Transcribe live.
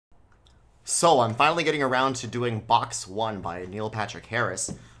So, I'm finally getting around to doing Box 1 by Neil Patrick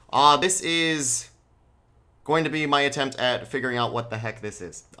Harris. This is going to be my attempt at figuring out what the heck this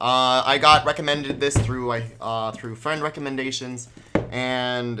is. I got recommended this through friend recommendations,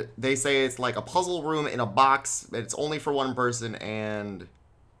 and they say it's like a puzzle room in a box. It's only for one person, and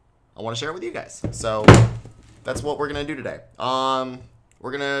I want to share it with you guys. So, that's what we're going to do today.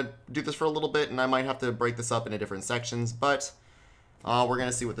 We're going to do this for a little bit, and I might have to break this up into different sections, but we're going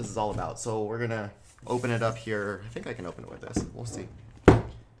to see what this is all about. So we're going to open it up here. I think I can open it with this. We'll see.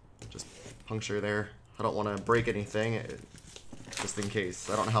 Just puncture there. I don't want to break anything, just in case.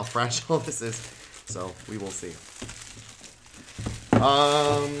 I don't know how fragile this is, so we will see.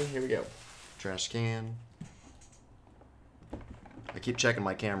 Here we go. Trash can. I keep checking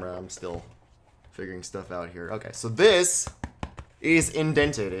my camera. I'm still figuring stuff out here. Okay, so this is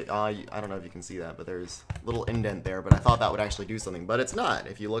indented. I don't know if you can see that, but there's a little indent there, but I thought that would actually do something, but it's not.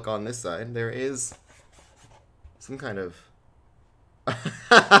 If you look on this side, there is some kind of...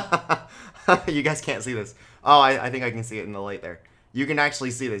 You guys can't see this. Oh, I think I can see it in the light there. You can actually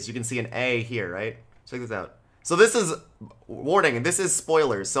see this. You can see an A here, right? Check this out. So this is, warning, this is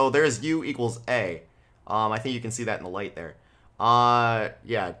spoilers. So there's U equals A. I think you can see that in the light there.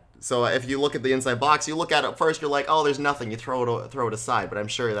 Yeah. So if you look at the inside box, you look at it first, you're like, oh, there's nothing. You throw it aside, but I'm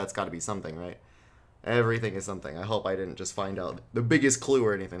sure that's got to be something, right? Everything is something. I hope I didn't just find out the biggest clue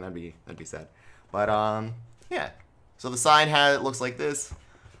or anything. That'd be sad. But yeah. So the side looks like this.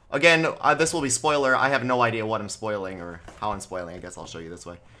 Again, this will be spoiler. I have no idea what I'm spoiling or how I'm spoiling. I guess I'll show you this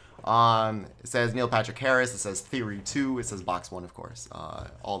way. It says Neil Patrick Harris. It says Theory 2. It says Box 1, of course.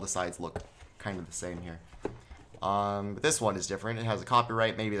 All the sides look kind of the same here. But this one is different. It has a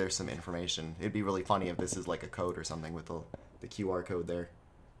copyright. Maybe there's some information. It'd be really funny if this is like a code or something with the QR code there.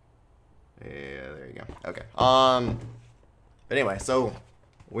 Yeah, there you go. Okay. But anyway, so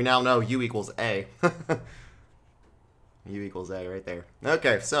we now know U equals A. U equals A right there.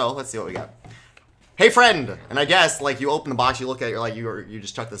 Okay, so let's see what we got. Hey friend! And I guess, like, you open the box, you look at it, you're like, you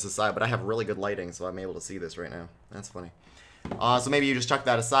just chuck this aside, but I have really good lighting, so I'm able to see this right now. That's funny. So maybe you just chuck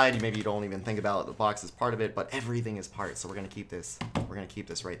that aside, maybe you don't even think about the box as part of it, but everything is part, so we're gonna keep this. We're gonna keep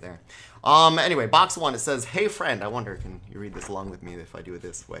this right there. Anyway, box 1, it says, hey friend. I wonder, can you read this along with me if I do it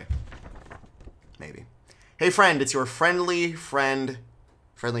this way? Maybe. Hey friend, it's your friendly friend,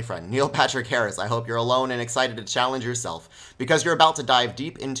 Neil Patrick Harris. I hope you're alone and excited to challenge yourself, because you're about to dive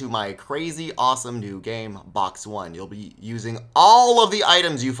deep into my crazy, awesome new game, Box 1. You'll be using all of the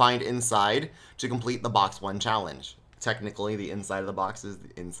items you find inside to complete the Box 1 challenge. Technically, the inside of the box is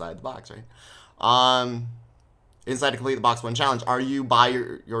inside the box, right? Inside to complete the Box 1 challenge. Are you by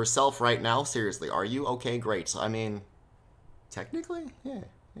yourself right now? Seriously, are you? Okay, great. I mean, technically, yeah.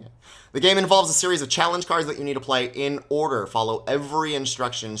 Yeah. The game involves a series of challenge cards that you need to play in order. Follow every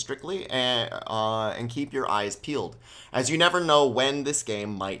instruction strictly and keep your eyes peeled, as you never know when this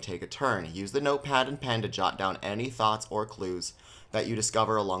game might take a turn. Use the notepad and pen to jot down any thoughts or clues that you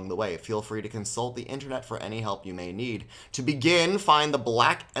discover along the way. Feel free to consult the internet for any help you may need. To begin, find the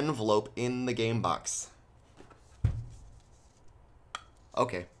black envelope in the game box.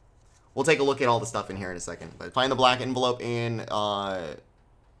 Okay. We'll take a look at all the stuff in here in a second, but find the black envelope in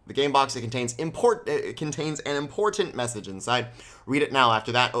the game box. It contains an important message inside. Read it now.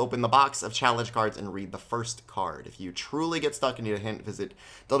 After that, open the box of challenge cards and read the first card. If you truly get stuck and need a hint, visit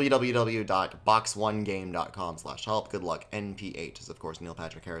www.box1game.com/help. Good luck. NP8 is, of course, Neil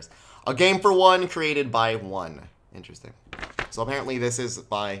Patrick Harris. A game for one, created by one. Interesting. So apparently this is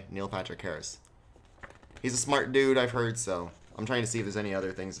by Neil Patrick Harris. He's a smart dude, I've heard, so I'm trying to see if there's any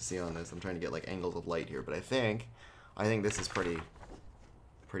other things to see on this. I'm trying to get, like, angles of light here, but I think this is pretty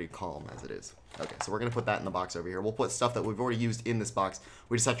calm as it is. Okay, so we're going to put that in the box over here. We'll put stuff that we've already used in this box.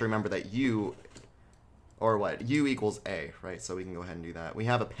 We just have to remember that U equals A, right? So we can go ahead and do that. We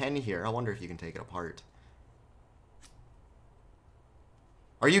have a pen here. I wonder if you can take it apart.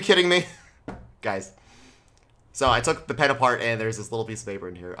 Are you kidding me? Guys. So I took the pen apart and there's this little piece of paper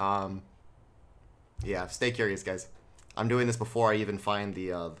in here. Yeah, stay curious, guys. I'm doing this before I even find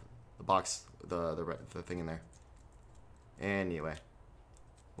the box, the thing in there. Anyway.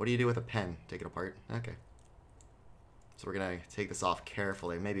 What do you do with a pen? Take it apart? Okay. So we're going to take this off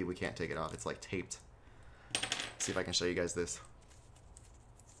carefully. Maybe we can't take it off. It's like taped. Let's see if I can show you guys this.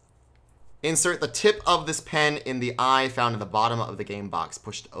 Insert the tip of this pen in the eye found in the bottom of the game box.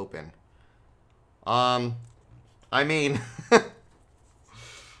 Pushed open. I mean...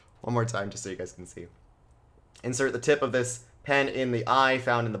 One more time just so you guys can see. Insert the tip of this pen in the eye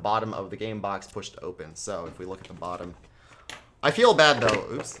found in the bottom of the game box. Pushed open. So if we look at the bottom... I feel bad,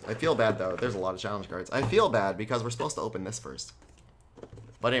 though. Oops. I feel bad, though. There's a lot of challenge cards. I feel bad because we're supposed to open this first.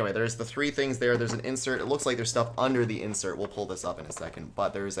 But anyway, there's the 3 things there. There's an insert. It looks like there's stuff under the insert. We'll pull this up in a second.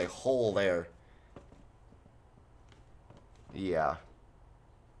 But there's a hole there. Yeah.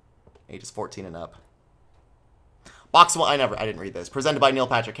 Ages 14 and up. Box 1, I didn't read this. Presented by Neil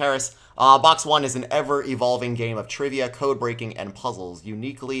Patrick Harris. Box 1 is an ever-evolving game of trivia, code-breaking, and puzzles,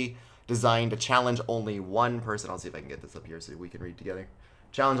 uniquely designed to challenge only one person. I'll see if I can get this up here so we can read together.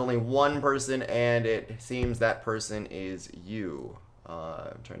 Challenge only one person, and it seems that person is you.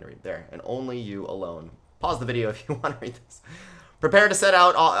 I'm trying to read there. And only you alone. Pause the video if you want to read this. Prepare to set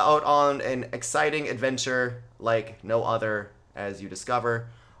out on an exciting adventure like no other as you discover,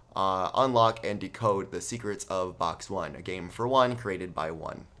 unlock, and decode the secrets of Box 1, a game for one, created by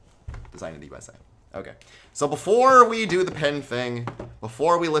one. Designed in the USA. Okay. So before we do the pen thing,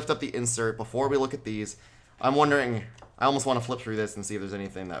 before we lift up the insert, before we look at these, I'm wondering, I almost want to flip through this and see if there's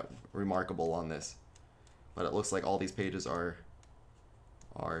anything that remarkable on this. But it looks like all these pages are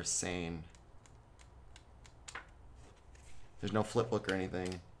sane. There's no flip book or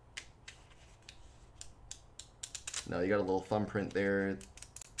anything. No, you got a little thumbprint there.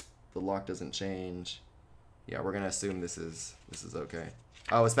 The lock doesn't change. Yeah, we're gonna assume this is okay.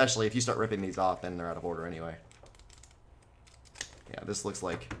 Oh, especially if you start ripping these off, then they're out of order anyway. Yeah, this looks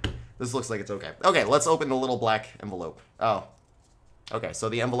like it's okay. Okay, let's open the little black envelope. Oh. Okay, so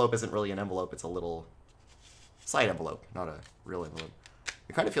the envelope isn't really an envelope, it's a little side envelope, not a real envelope.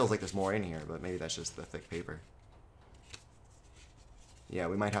 It kind of feels like there's more in here, but maybe that's just the thick paper. Yeah,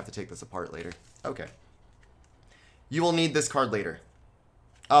 we might have to take this apart later. Okay. You will need this card later.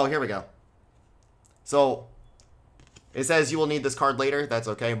 Oh, here we go. So, it says you will need this card later. That's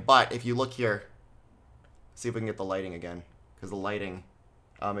okay. But if you look here, see if we can get the lighting again. Because the lighting,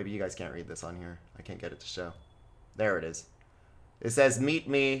 maybe you guys can't read this on here. I can't get it to show. There it is. It says, meet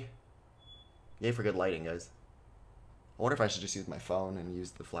me. Yay for good lighting, guys. I wonder if I should just use my phone and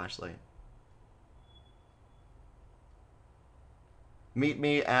use the flashlight. Meet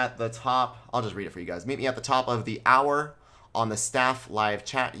me at the top. I'll just read it for you guys. Meet me at the top of the hour on the staff live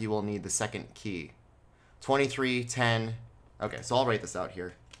chat. You will need the second key. 2310. Okay, so I'll write this out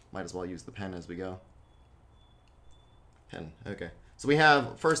here. Might as well use the pen as we go. Pen. Okay. So we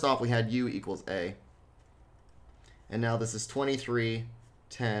have, first off, we had U equals A. And now this is 23,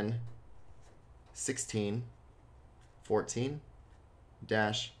 10, 16, 14,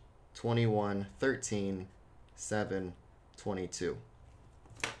 dash, 21, 13, 7, 22.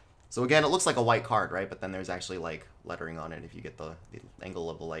 So again, it looks like a white card, right? But then there's actually like lettering on it if you get the angle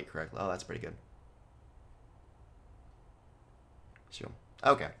of the light correct. Oh, that's pretty good. Sure.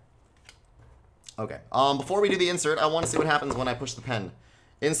 Okay. Okay. Before we do the insert, I want to see what happens when I push the pen.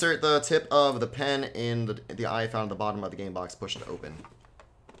 Insert the tip of the pen in the eye found at the bottom of the game box. Push to open.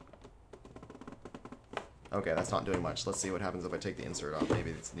 Okay, that's not doing much. Let's see what happens if I take the insert off.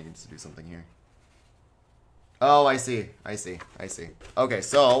 Maybe it needs to do something here. Oh, I see. I see. I see. Okay,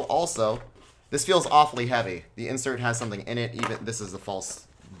 so also, this feels awfully heavy. The insert has something in it. Even this is a false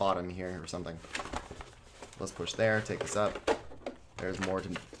bottom here or something. Let's push there. Take this up. There's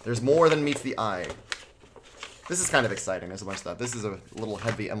more than meets the eye. This is kind of exciting. There's a bunch of stuff. This is a little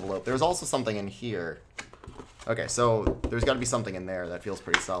heavy envelope. There's also something in here. Okay, so there's got to be something in there that feels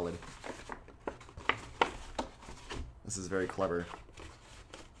pretty solid. This is very clever.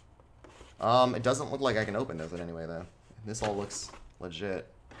 It doesn't look like I can open this in any way, though. This all looks legit.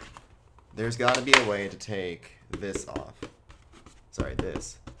 There's got to be a way to take this off. Sorry,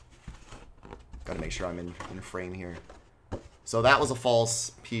 this. Got to make sure I'm in frame here. So that was a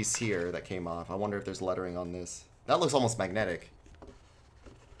false piece here that came off. I wonder if there's lettering on this. That looks almost magnetic.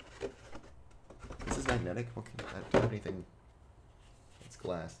 This is magnetic? What can that do anything? It's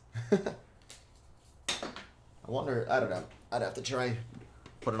glass. I wonder, I don't know. I'd have to try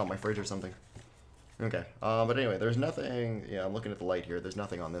put it on my fridge or something. Okay. But anyway, there's nothing. Yeah, I'm looking at the light here. There's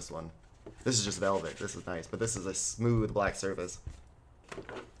nothing on this one. This is just velvet. This is nice, but this is a smooth black surface.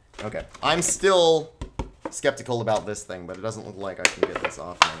 Okay. I'm still skeptical about this thing, but it doesn't look like I can get this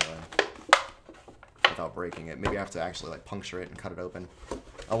off anyway without breaking it. Maybe I have to actually like puncture it and cut it open.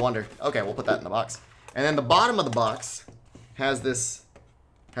 I wonder. Okay, we'll put that in the box. And then the bottom of the box has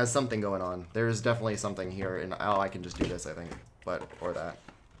something going on. There's definitely something here, and oh, I can just do this, I think, or that.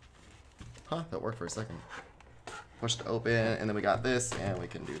 Huh? That worked for a second. Push to open, and then we got this, and we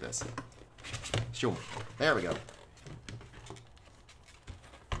can do this. Shoo. There we go.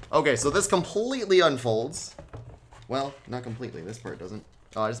 Okay, so this completely unfolds. Well, not completely. This part doesn't.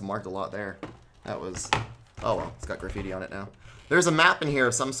 Oh, I just marked a lot there. That was... Oh, well. It's got graffiti on it now. There's a map in here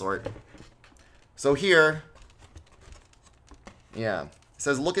of some sort. So here... Yeah. It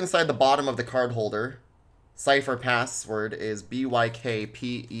says, look inside the bottom of the card holder. cipher password is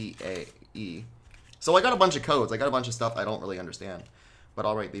BYKPEAE. So I got a bunch of codes. I got a bunch of stuff I don't really understand. But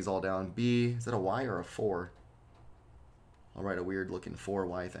I'll write these all down. B, is that a Y or a 4? I'll write a weird looking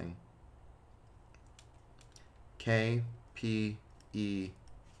 4Y thing. K, P, E,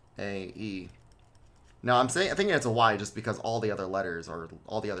 A, E. Now I'm thinking it's a Y just because all the other letters or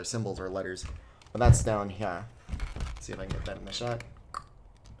all the other symbols are letters. But that's down here. Let's see if I can get that in the shot.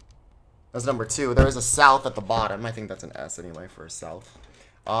 That's number 2. There is a south at the bottom. I think that's an S anyway for south.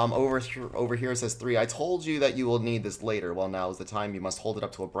 Over here it says 3. I told you that you will need this later. Well, now is the time. You must hold it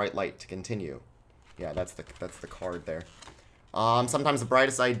up to a bright light to continue. Yeah, that's the card there. Sometimes the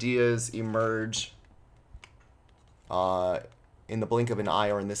brightest ideas emerge in the blink of an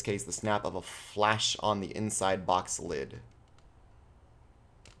eye, or in this case, the snap of a flash on the inside box lid.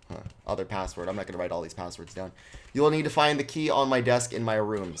 Other password. I'm not going to write all these passwords down. You will need to find the key on my desk in my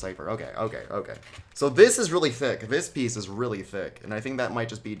room. Cipher. Okay. So this is really thick. This piece is really thick. And I think that might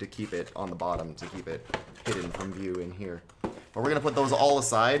just be to keep it on the bottom, to keep it hidden from view in here. But we're going to put those all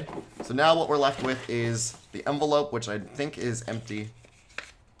aside. So now what we're left with is the envelope, which I think is empty.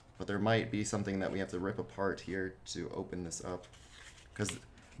 But there might be something that we have to rip apart here to open this up. Because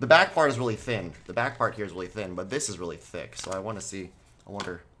the back part is really thin. The back part here is really thin, but this is really thick. So I want to see. I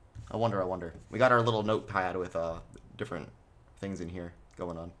wonder. We got our little notepad with different things in here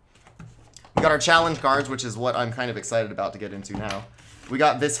going on. We got our challenge cards, which is what I'm kind of excited about to get into now. We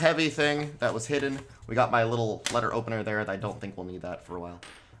got this heavy thing that was hidden. We got my little letter opener there that I don't think we'll need that for a while.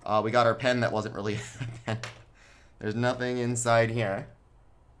 We got our pen that wasn't really a pen. There's nothing inside here.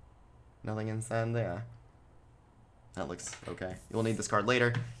 Nothing inside there. That looks okay. You'll need this card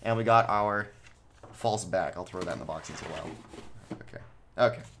later. And we got our false back. I'll throw that in the box as well.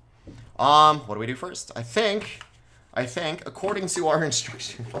 Okay. What do we do first? I think, according to our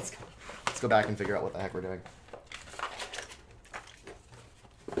instructions, let's go back and figure out what the heck we're doing.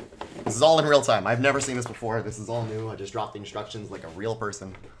 This is all in real time. I've never seen this before. This is all new. I just dropped the instructions like a real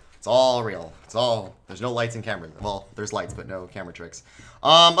person. It's all real. There's no lights and cameras. Well, there's lights, but no camera tricks.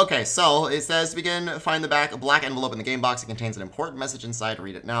 Okay, so it says to begin, find the back, a black envelope in the game box. It contains an important message inside.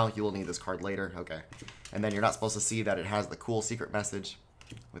 Read it now. You will need this card later. Okay. And then you're not supposed to see that it has the cool secret message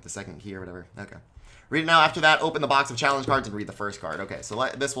with the second key or whatever. Okay. Read it now. After that, open the box of challenge cards and read the first card. Okay, so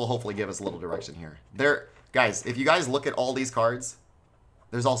this will hopefully give us a little direction here. Guys, if you guys look at all these cards,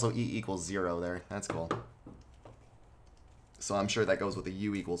 there's also E equals 0 there. That's cool. So I'm sure that goes with the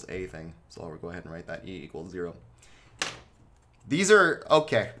U equals A thing. So I'll go ahead and write that E equals 0. These are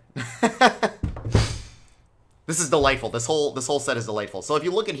okay. This is delightful. This whole set is delightful. So if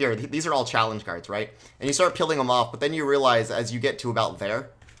you look at here, these are all challenge cards, right? And you start peeling them off, but then you realize as you get to about there,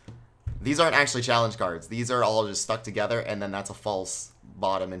 these aren't actually challenge cards. These are all just stuck together, and then that's a false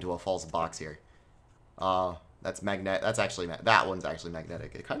bottom into a false box here. That's magnet. That one's actually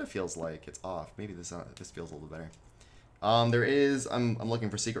magnetic. It kind of feels like it's off. Maybe this feels a little better. I'm looking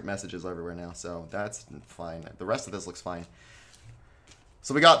for secret messages everywhere now, so that's fine. The rest of this looks fine.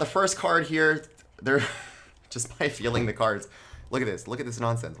 So we got the first card here. They're just by feeling the cards. Look at this. Look at this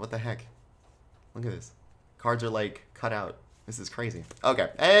nonsense. What the heck? Look at this. Cards are like cut out. This is crazy. Okay.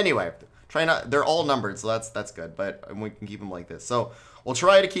 Anyway, they're all numbered, so that's good. But we can keep them like this. So we'll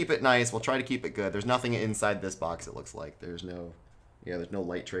try to keep it nice. We'll try to keep it good. There's nothing inside this box. It looks like there's no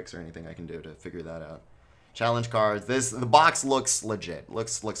light tricks or anything I can do to figure that out. Challenge cards. The box looks legit.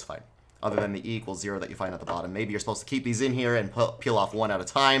 Looks fine. Other than the E equals 0 that you find at the bottom. Maybe you're supposed to keep these in here and peel off one at a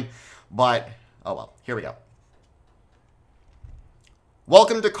time. But, oh well. Here we go.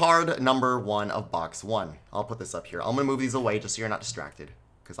 Welcome to card number 1 of box 1. I'll put this up here. I'm going to move these away just so you're not distracted.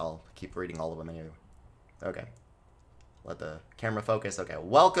 Because I'll keep reading all of them anyway. Okay. Let the camera focus. Okay.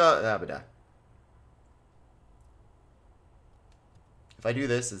 Welcome. If I do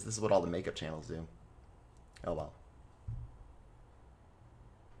this is what all the makeup channels do. Oh well.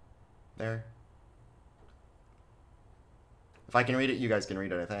 There. If I can read it, you guys can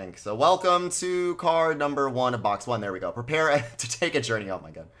read it, I think. So welcome to card number 1 of box 1. There we go. Prepare to take a journey. Oh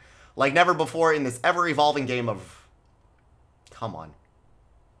my god. Like never before in this ever-evolving game of... Come on.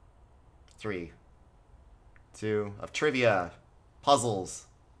 3, 2, of trivia, puzzles,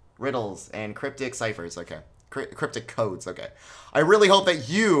 riddles, and cryptic ciphers. Okay. Cryptic codes. Okay. I really hope that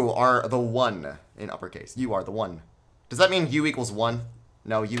you are the 1 in uppercase. You are the 1. Does that mean U equals 1?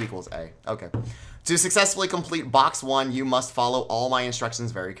 No, U equals A. Okay. To successfully complete box 1, you must follow all my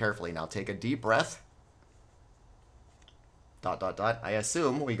instructions very carefully. Now take a deep breath. ... I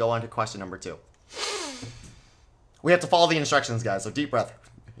assume we go on to question number 2. We have to follow the instructions, guys, so deep breath.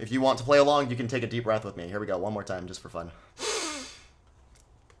 If you want to play along, you can take a deep breath with me. Here we go, one more time, just for fun.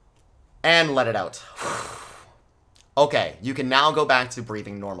 And let it out. Okay, you can now go back to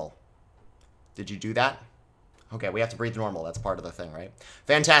breathing normal. Did you do that? Okay, we have to breathe normal. That's part of the thing, right?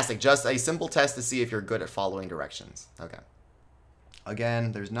 Fantastic. Just a simple test to see if you're good at following directions. Okay.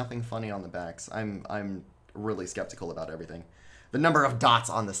 Again, there's nothing funny on the backs. I'm really skeptical about everything. The number of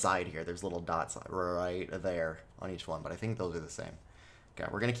dots on the side here. There's little dots right there on each one, but I think those are the same. Okay,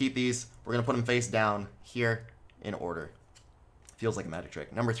 we're going to keep these. We're going to put them face down here in order. Feels like a magic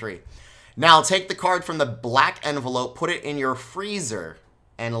trick. Number 3. Now, take the card from the black envelope, put it in your freezer,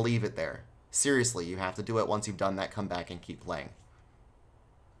 and leave it there. Seriously, you have to do it. Once you've done that, come back and keep playing.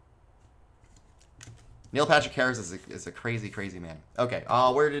 Neil Patrick Harris is a crazy, crazy man. Okay,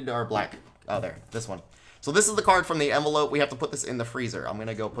 where did our black... Oh, there. This one. So this is the card from the envelope. We have to put this in the freezer. I'm going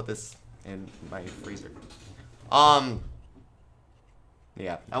to go put this in my freezer.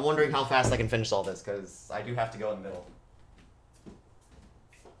 Yeah. I'm wondering how fast I can finish all this, because I do have to go in the middle.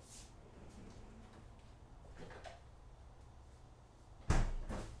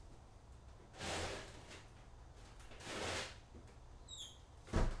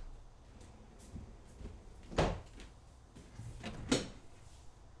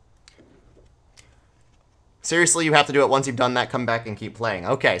 Seriously, you have to do it. Once you've done that, come back and keep playing.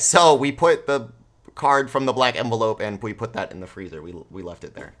 Okay, so we put the card from the black envelope and we put that in the freezer. We left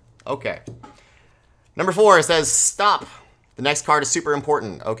it there. Okay. Number 4 says, stop. The next card is super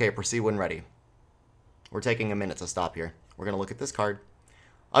important. Okay, proceed when ready. We're taking a minute to stop here. We're going to look at this card.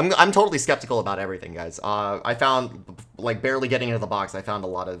 I'm totally skeptical about everything, guys. I found, like, barely getting into the box, I found a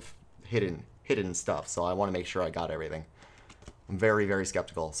lot of hidden stuff, so I want to make sure I got everything. I'm very, very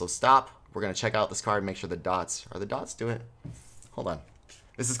skeptical. So stop. We're going to check out this card, make sure the dots... Are the dots doing it? Hold on.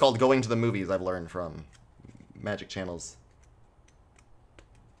 This is called going to the movies, I've learned from Magic Channels.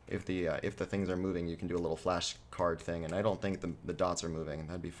 If the things are moving, you can do a little flash card thing, and I don't think the dots are moving.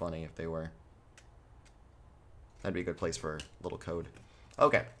 That'd be funny if they were. That'd be a good place for a little code.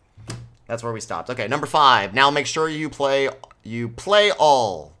 Okay. That's where we stopped. Okay, number 5. Now make sure you play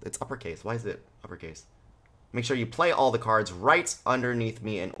all. It's uppercase. Why is it uppercase? Make sure you play all the cards right underneath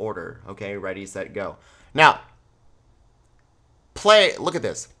me in order. Okay, ready, set, go. Now, look at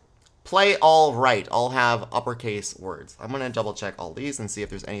this. Play all right. All have uppercase words. I'm going to double check all these and see if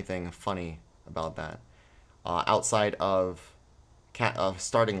there's anything funny about that. Outside of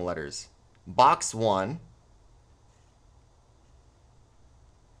starting letters. Box 1.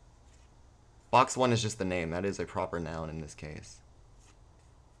 Box 1 is just the name. That is a proper noun in this case.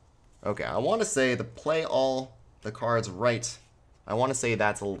 Okay, I want to say the play all the cards right. I want to say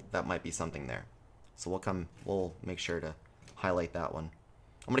that might be something there. So we'll make sure to highlight that one.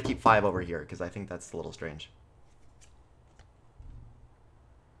 I'm going to keep 5 over here because I think that's a little strange.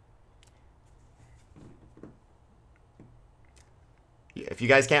 If you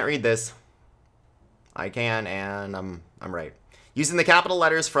guys can't read this, I can, and I'm right. Using the capital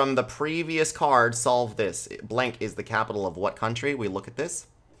letters from the previous card, solve this. Blank is the capital of what country? We look at this.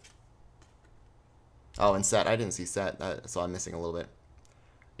 Oh, and set. I didn't see set, so I'm missing a little bit.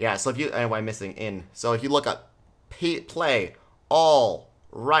 Yeah, so if you... Anyway, I'm missing in. So if you look up play, all,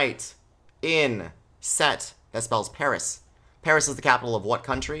 right, in, set, that spells Paris. Paris is the capital of what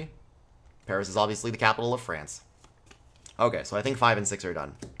country? Paris is obviously the capital of France. Okay, so I think 5 and 6 are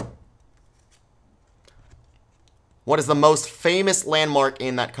done. What is the most famous landmark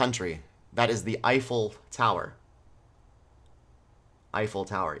in that country? That is the Eiffel Tower. Eiffel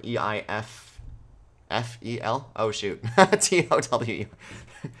Tower. E-I-F-F-E-L? Oh, shoot. T-O-W.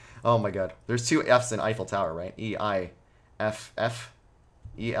 Oh, my God. There's 2 F's in Eiffel Tower, right? E-I-F-F-E-L?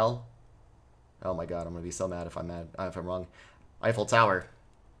 Oh, my God. I'm going to be so mad if I'm wrong. Eiffel Tower.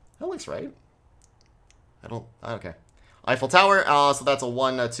 That looks right. Okay. Eiffel Tower. So that's a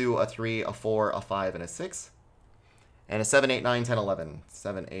 1, a 2, a 3, a 4, a 5, and a 6. And a 7, 8, 9, 10, 11.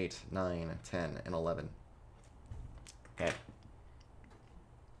 7, 8, 9, 10, and 11. Okay.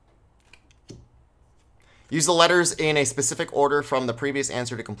 Use the letters in a specific order from the previous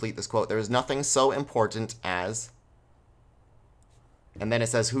answer to complete this quote. There is nothing so important as... And then it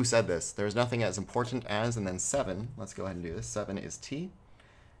says, who said this? There is nothing as important as, and then 7. Let's go ahead and do this. 7 is T.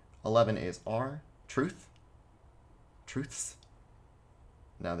 11 is R. Truth. Truths.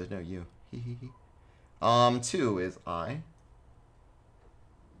 No, there's no U. 2 is I.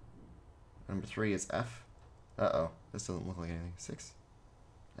 Number 3 is F. Uh-oh. This doesn't look like anything. 6.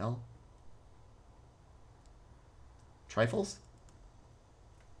 L. Trifles?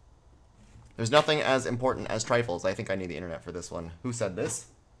 There's nothing as important as trifles. I think I need the internet for this one. Who said this?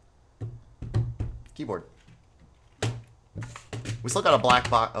 Keyboard. We still got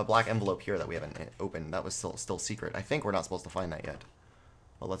a black envelope here that we haven't opened. That was still secret. I think we're not supposed to find that yet.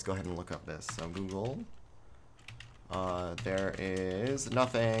 Well, let's go ahead and look up this. So Google There is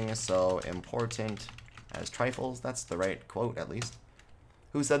nothing so important as trifles. That's the right quote, at least.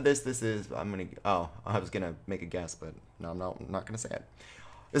 Who said this? This is, oh, I was gonna make a guess, but no, I'm not gonna say it.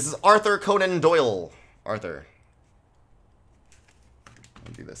 This is Arthur Conan Doyle. Arthur. Let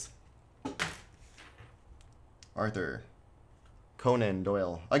me do this. Arthur Conan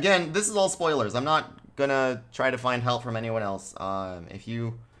Doyle. Again, this is all spoilers. I'm not gonna try to find help from anyone else. If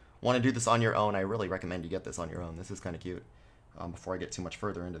you want to do this on your own, I really recommend you get this on your own. This is kind of cute. Before I get too much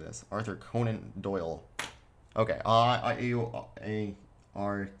further into this. Arthur Conan Doyle. Okay. A-R-T-H-U-R.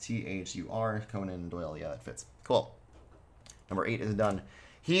 Conan Doyle. Yeah, that fits. Cool. Number 8 is done.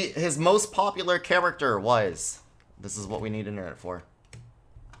 His most popular character was... This is what we need internet for.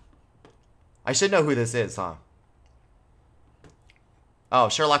 I should know who this is, huh? Oh,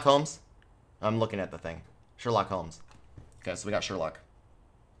 Sherlock Holmes? I'm looking at the thing. Sherlock Holmes. Okay, so we got Sherlock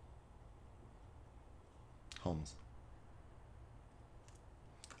Holmes.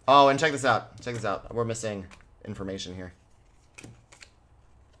 Oh, and check this out. Check this out. We're missing information here.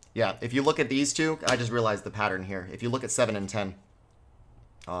 Yeah, if you look at these two, I just realized the pattern here. If you look at 7 and 10.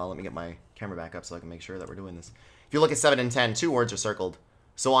 Let me get my camera back up so I can make sure that we're doing this. If you look at 7 and 10, 2 words are circled.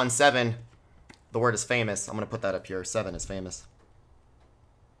 So on 7, the word is famous. I'm going to put that up here. 7 is famous.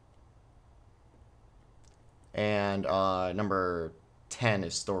 And number 10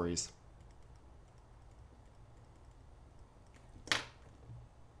 is stories.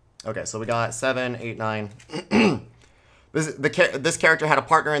 Okay, so we got 7, 8, 9. This character had a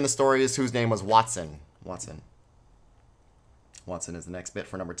partner in the stories whose name was Watson. Watson is the next bit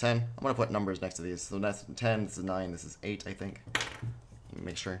for number 10. I'm going to put numbers next to these. So that's 10, this is 9, this is 8, I think. Let me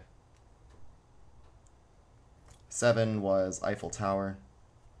make sure. 7 was Eiffel Tower.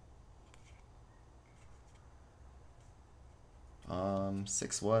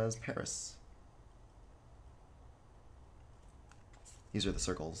 6 was Paris. These are the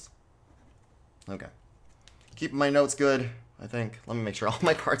circles. Okay. Keeping my notes good, I think. Let me make sure all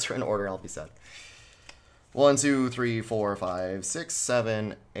my cards are in order. I'll be set. 1, 2, 3, 4, 5, 6,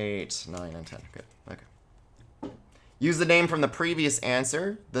 7, 8, 9, and 10. Good. Okay. Use the name from the previous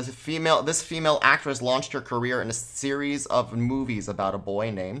answer. This female actress launched her career in a series of movies about a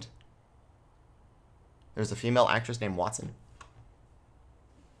boy named... There's a female actress named Watson.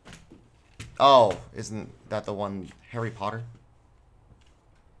 Oh, isn't that the one Harry Potter?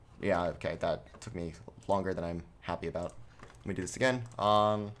 Yeah, okay, that took me longer than I'm happy about. Let me do this again.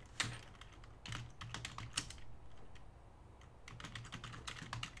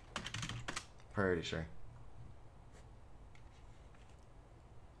 Pretty sure.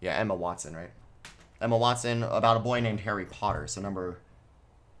 Yeah, Emma Watson, right? Emma Watson, about a boy named Harry Potter. So number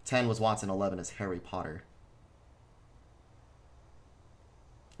 10 was Watson, 11 is Harry Potter.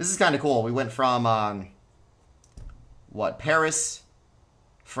 This is kind of cool. We went from, what, Paris,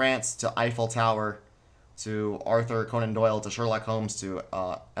 France, to Eiffel Tower, to Arthur Conan Doyle, to Sherlock Holmes, to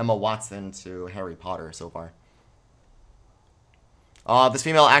Emma Watson, to Harry Potter so far. This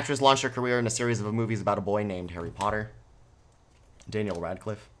female actress launched her career in a series of movies about a boy named Harry Potter. Daniel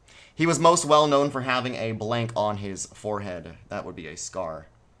Radcliffe. He was most well known for having a blank on his forehead. That would be a scar.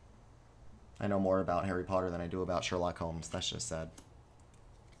 I know more about Harry Potter than I do about Sherlock Holmes. That's just sad.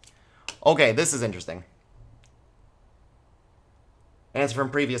 Okay, this is interesting. Answer from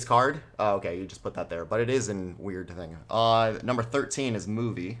previous card. Oh, okay, you just put that there. But it is a weird thing. Number 13 is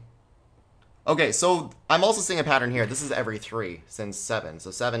movie. Okay, so I'm also seeing a pattern here. This is every 3 since 7. So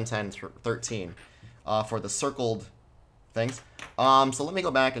 7, 10, 13 for the circled things. So let me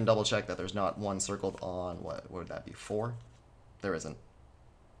go back and double check that there's not one circled on, what would that be, 4? There isn't.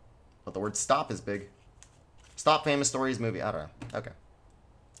 But the word stop is big. Stop famous stories movie. I don't know. Okay.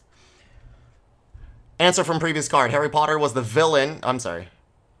 Answer from previous card. Harry Potter was the villain. I'm sorry.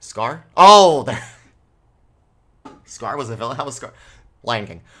 Scar? Oh! Scar was the villain? How was Scar? Lion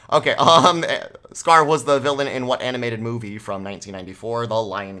King. Okay, Scar was the villain in what animated movie from 1994? The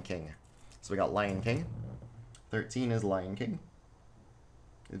Lion King. So we got Lion King. 13 is Lion King.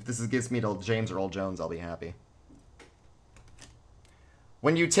 If this gives me to James Earl Jones, I'll be happy.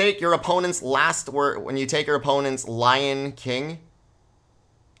 When you take your opponent's last word, when you take your opponent's Lion King.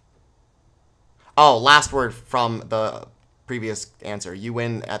 Oh, last word from the previous answer. You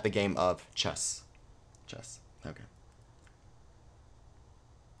win at the game of chess. Chess. Okay.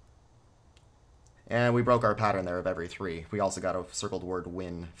 And we broke our pattern there of every 3. We also got a circled word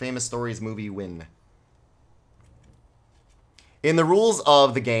win. Famous stories movie win. In the rules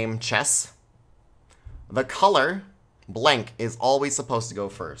of the game chess, the color blank is always supposed to go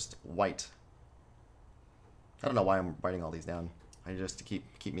first. White. I don't know why I'm writing all these down. I just to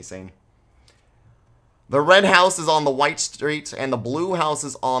keep me sane. The red house is on the white street, and the blue house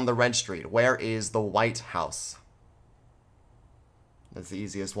is on the red street. Where is the White House? That's the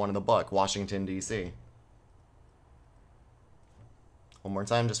easiest one in the book. Washington, D.C. One more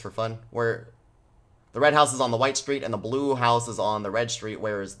time, just for fun. Where the red house is on the white street, and the blue house is on the red street.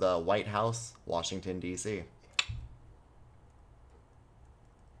 Where is the White House? Washington, D.C.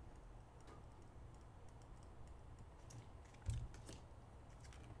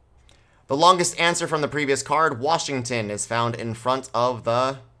 The longest answer from the previous card, Washington, is found in front of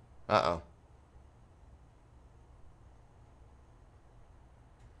the... Uh-oh.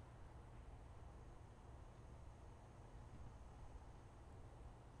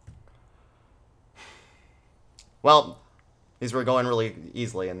 Well, these were going really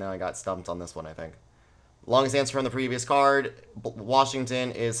easily, and now I got stumped on this one, I think. Longest answer from the previous card,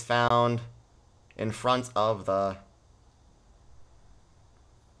 Washington is found in front of the...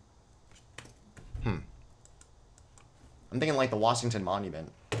 I'm thinking like the Washington Monument,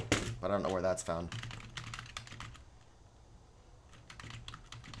 but I don't know where that's found.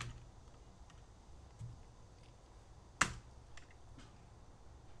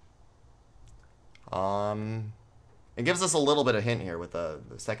 It gives us a little bit of hint here with the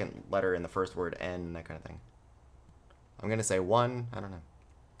second letter in the first word, N, that kind of thing. I'm going to say 1, I don't know.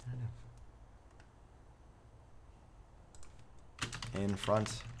 In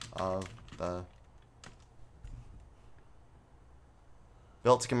front of the...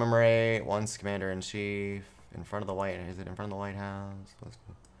 Built to commemorate once Commander-in-Chief in front of the White... Is it in front of the White House? Let's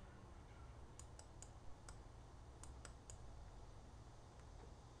go.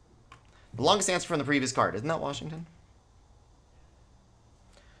 The longest answer from the previous card. Isn't that Washington?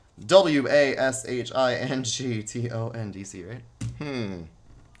 W-A-S-H-I-N-G-T-O-N-D-C, right?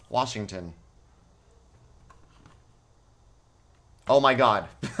 Washington. Oh my god.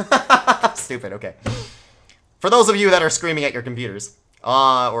 Stupid, okay. For those of you that are screaming at your computers,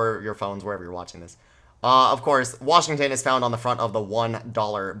 or your phones, wherever you're watching this, of course, Washington is found on the front of the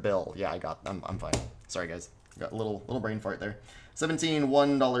 $1 bill. Yeah, I'm fine. Sorry, guys. Got a little brain fart there. 17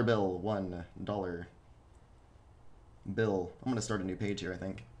 $1 bill. $1 bill. I'm going to start a new page here, I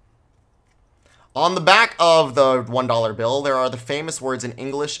think. On the back of the $1 bill, there are the famous words in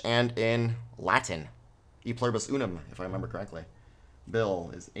English and in Latin. E pluribus unum, if I remember correctly.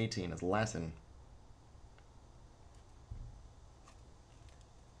 Bill is 18, is Latin.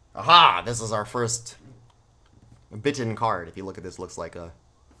 Aha! This is our first bitten card. If you look at this, it looks like a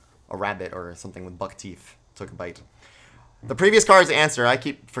rabbit or something with buck teeth took a bite. The previous card's answer, I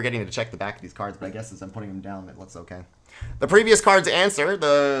keep forgetting to check the back of these cards, but I guess as I'm putting them down, it looks okay. The previous card's answer,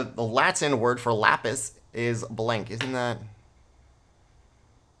 the Latin word for lapis, is blank. Isn't that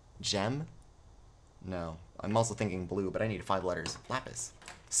gem? No. I'm also thinking blue, but I need 5 letters. Lapis.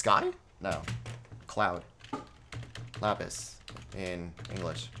 Sky? No. Cloud. Lapis in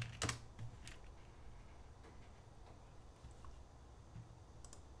English.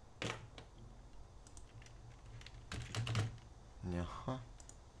 Yeah.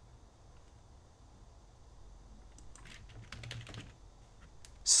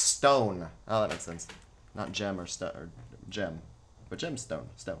 Stone. Oh, that makes sense. Not gem or gem, but gemstone.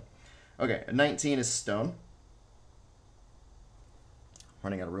 Stone. Okay, 19 is stone.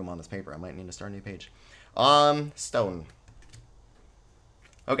 Running out of room on this paper. I might need to start a new page. Stone.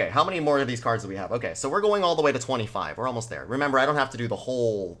 Okay, how many more of these cards do we have? Okay, so we're going all the way to 25. We're almost there. Remember, I don't have to do the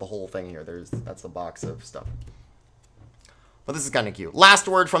whole thing here. That's the box of stuff. But this is kind of cute. Last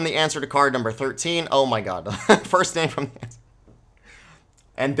word from the answer to card number 13. Oh my god. First name from the answer.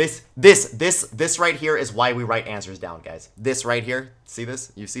 And this right here is why we write answers down, guys. This right here, see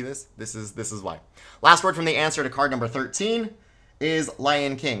this? You see this? This is why. Last word from the answer to card number 13 is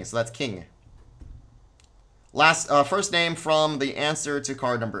Lion King. So that's king. First name from the answer to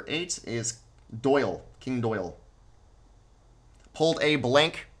card number 8 is Doyle. King Doyle. Pulled a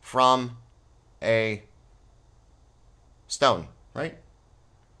blank from a stone, right?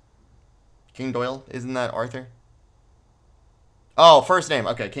 King Doyle, isn't that Arthur? Oh, first name.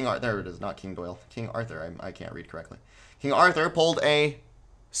 Okay, King Arthur. There it is, not King Doyle. King Arthur. I can't read correctly. King Arthur pulled a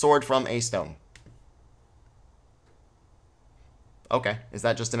sword from a stone. Okay, is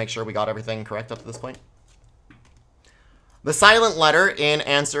that just to make sure we got everything correct up to this point? The silent letter in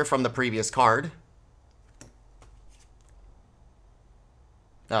answer from the previous card.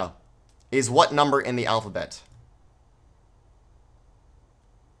 Oh. Is what number in the alphabet?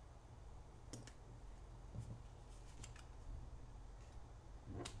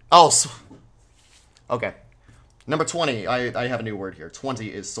 Oh, okay. Number 20. I have a new word here. 20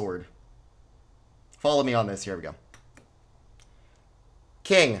 is sword. Follow me on this. Here we go.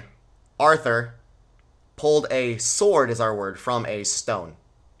 King Arthur pulled a sword is our word from a stone.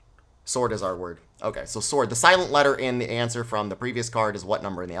 Sword is our word. Okay, so sword. The silent letter in the answer from the previous card is what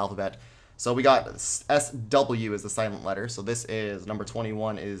number in the alphabet? So we got SW is the silent letter. So this is number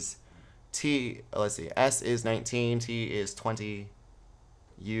 21 is T. Let's see. S is 19. T is 20.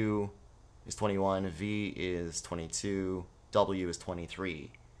 U is 21. V is 22. W is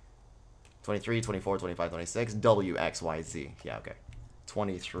 23. 23, 24, 25, 26. W, X, Y, Z. Yeah, okay.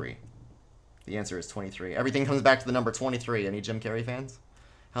 23. The answer is 23. Everything comes back to the number 23. Any Jim Carrey fans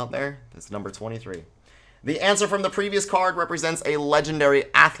out there? It's number 23. The answer from the previous card represents a legendary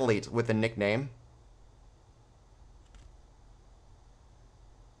athlete with a nickname.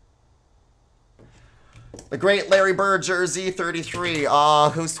 The great Larry Bird jersey, 33.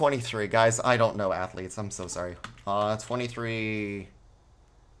 Who's 23? Guys, I don't know athletes. I'm so sorry. 23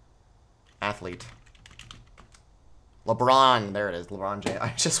 athlete. LeBron. There it is. LeBron James.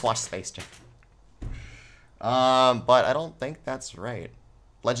 I just watched Space Jam. But I don't think that's right.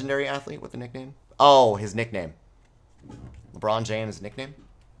 Legendary athlete with a nickname? Oh, his nickname. LeBron James' nickname?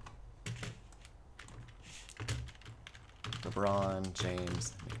 LeBron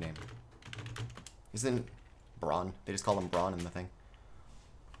James' nickname. Isn't Braun? They just call him Braun in the thing.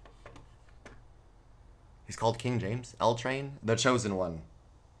 He's called King James. L Train? The Chosen One.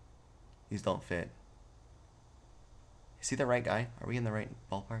 These don't fit. Is he the right guy? Are we in the right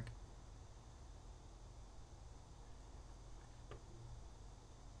ballpark?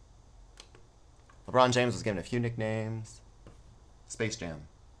 LeBron James was given a few nicknames. Space Jam.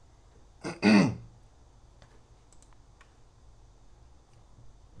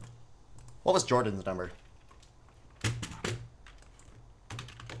 What was Jordan's number?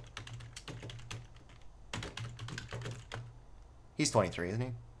 He's 23, isn't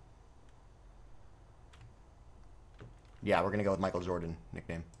he? Yeah, we're going to go with Michael Jordan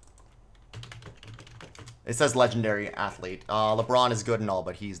nickname. It says legendary athlete. LeBron is good and all,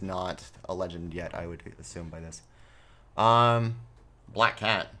 but he's not a legend yet, I would assume by this. Black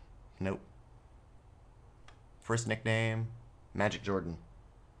Cat. Nope. First nickname, Magic Jordan.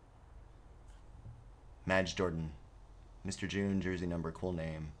 Madge Jordan. Mr. June, jersey number, cool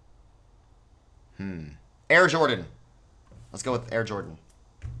name. Air Jordan. Let's go with Air Jordan.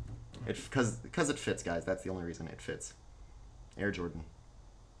 Because it fits, guys. That's the only reason it fits. Air Jordan.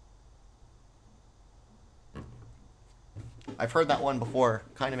 I've heard that one before.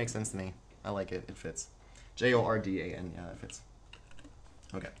 Kind of makes sense to me. I like it. It fits. Jordan. Yeah, that fits.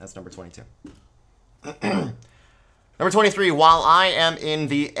 Okay, that's number 22. Number 23. While I am in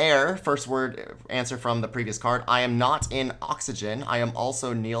the air, first word answer from the previous card, I am not in oxygen. I am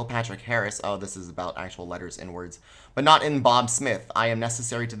also Neil Patrick Harris. Oh, this is about actual letters and words. But not in Bob Smith. I am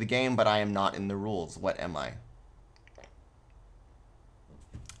necessary to the game, but I am not in the rules. What am I?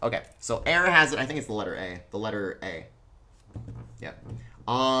 Okay, so air has it. I think it's the letter A. The letter A. Yeah.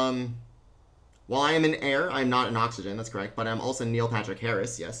 While I am in air, I'm not in oxygen. That's correct. But I'm also Neil Patrick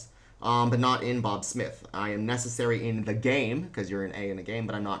Harris. Yes. But not in Bob Smith. I am necessary in the game, because you're an A in the game,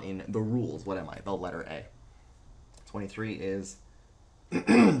 but I'm not in the rules. What am I? The letter A. 23 is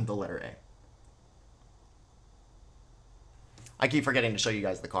the letter A. I keep forgetting to show you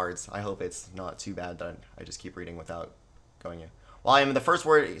guys the cards. I hope it's not too bad that I just keep reading without going in. Well, I am in the first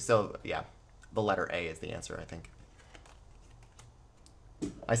word, so yeah, the letter A is the answer, I think.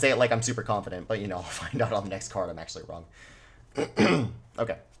 I say it like I'm super confident, but you know, I'll find out on the next card I'm actually wrong.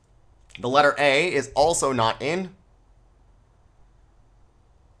 Okay. The letter A is also not in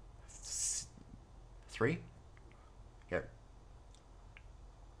 3. Here.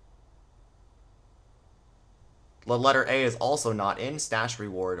 The letter A is also not in stash,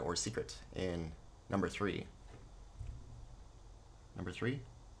 reward, or secret in number 3. Number 3?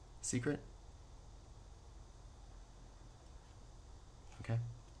 Secret? Okay.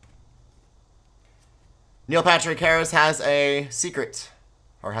 Neil Patrick Harris has a secret.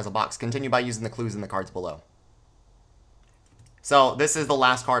 Or has a box. Continue by using the clues in the cards below. So this is the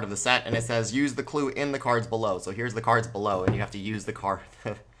last card of the set, and it says use the clue in the cards below. So here's the cards below, and you have to use the card,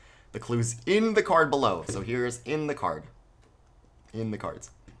 the clues in the card below. So here's in the card. In the cards.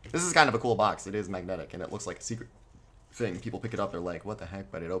 This is kind of a cool box. It is magnetic, and it looks like a secret thing. People pick it up, they're like, what the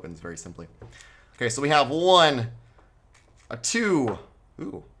heck? But it opens very simply. Okay, so we have 1, a 2,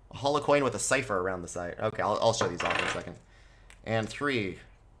 ooh, a hollow coin with a cipher around the side. Okay, I'll show these off in a second. And 3.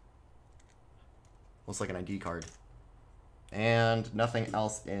 Looks like an ID card. And nothing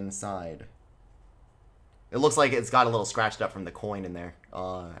else inside. It looks like it's got a little scratched up from the coin in there.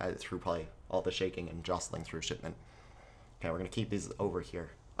 Through probably all the shaking and jostling through shipment. Okay, we're going to keep these over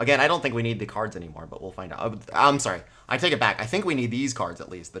here. Again, I don't think we need the cards anymore, but we'll find out. I'm sorry. I take it back. I think we need these cards at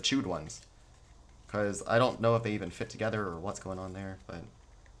least. The chewed ones. Because I don't know if they even fit together or what's going on there, but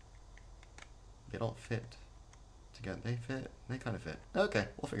they don't fit together. They fit. They kind of fit. Okay,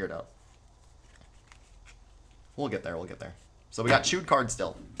 we'll figure it out. We'll get there. We'll get there. So we got chewed cards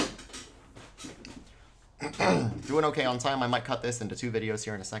still. Doing okay on time. I might cut this into 2 videos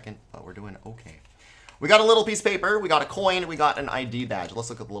here in a second, but we're doing okay. We got a little piece of paper. We got a coin. We got an ID badge. Let's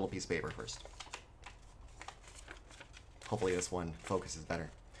look at the little piece of paper first. Hopefully this one focuses better.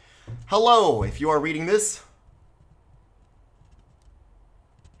 Hello, if you are reading this,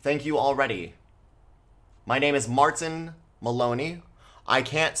 thank you already. My name is Martin Maloney. I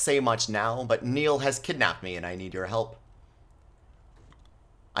can't say much now, but Neil has kidnapped me and I need your help.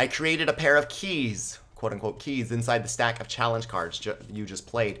 I created a pair of keys, quote-unquote keys, inside the stack of challenge cards you just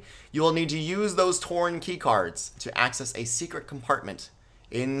played. You will need to use those torn key cards to access a secret compartment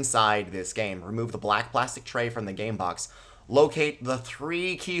inside this game. Remove the black plastic tray from the game box. Locate the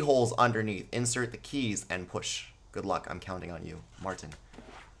 3 keyholes underneath. Insert the keys and push. Good luck. I'm counting on you, Martin.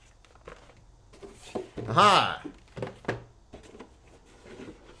 Aha!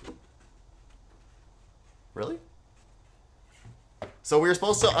 Really? So we were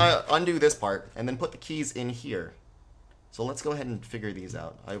supposed to undo this part and then put the keys in here. So let's go ahead and figure these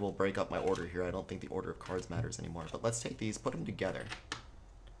out. I will break up my order here. I don't think the order of cards matters anymore. But let's take these, put them together,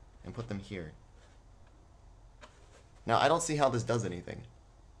 and put them here. Now, I don't see how this does anything.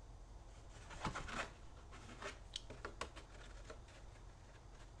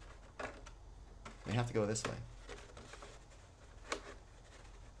 They have to go this way.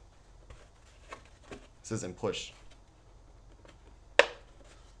 This isn't push.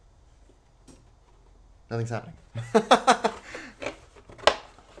 Nothing's happening.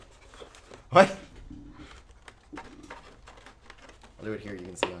 What? I'll do it here. You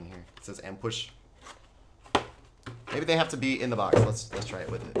can see on here. It says and push. Maybe they have to be in the box. Let's try it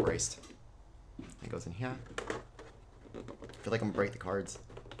with it braced. It goes in here. I feel like I'm gonna break the cards.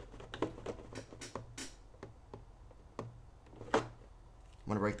 I'm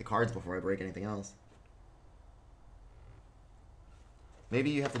gonna break the cards before I break anything else. Maybe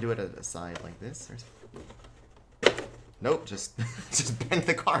you have to do it at a side like this or something. Nope, just bend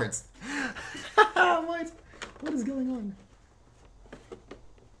the cards. What is going on?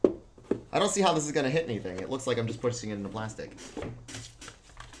 I don't see how this is going to hit anything. It looks like I'm just pushing it into plastic.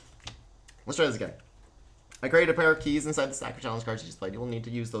 Let's try this again. I created a pair of keys inside the stack of challenge cards you just played. You will need to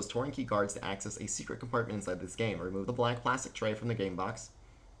use those torn key cards to access a secret compartment inside this game. Remove the black plastic tray from the game box.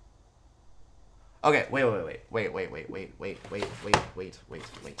 Okay, wait.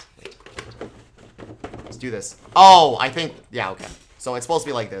 Let's do this. Oh, I think, yeah, okay. So it's supposed to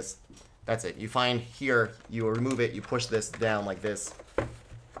be like this. That's it. You find here, you remove it, you push this down like this.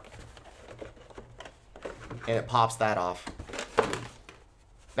 And it pops that off.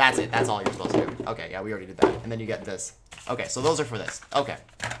 That's it. That's all you're supposed to do. Okay, yeah, we already did that. And then you get this. Okay, so those are for this. Okay.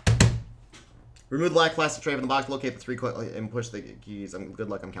 Remove the black plastic tray from the box, locate the 3 and push the keys. Good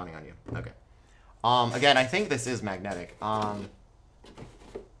luck, I'm counting on you. Okay. Again, I think this is magnetic.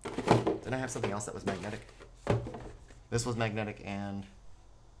 Didn't I have something else that was magnetic? This was magnetic and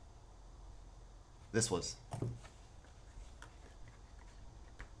this was.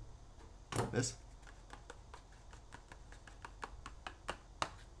 This?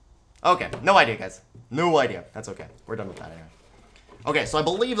 Okay, no idea, guys. No idea. That's okay. We're done with that anyway. Okay, so I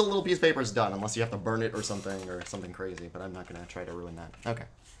believe the little piece of paper is done, unless you have to burn it or something crazy, but I'm not going to try to ruin that. Okay.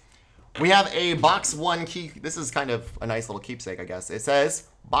 We have a box 1 key. This is kind of a nice little keepsake, I guess. It says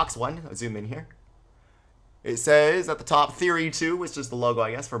box 1. I'll zoom in here. It says at the top Theory 2, which is the logo,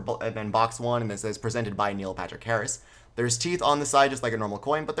 I guess, and then box 1, and it says presented by Neil Patrick Harris. There's teeth on the side, just like a normal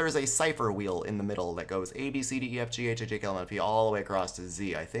coin, but there's a cipher wheel in the middle that goes A, B, C, D, E, F, G, H, I, J, K, L, M, N, P, all the way across to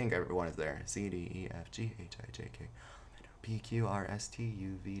Z. I think everyone is there. C, D, E, F, G, H, I, J, K, P, Q, R, S, T,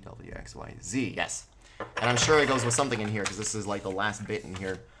 U, V, W, X, Y, Z. Yes. And I'm sure it goes with something in here, because this is like the last bit in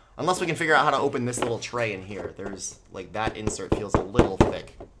here. Unless we can figure out how to open this little tray in here. There's, like, that insert feels a little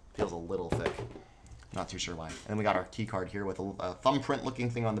thick. Feels a little thick. Not too sure why. And then we got our key card here with a thumbprint looking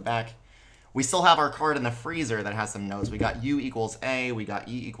thing on the back. We still have our card in the freezer that has some notes. We got U equals A, we got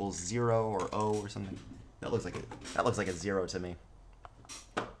E equals 0 or O or something. That looks like a 0 to me.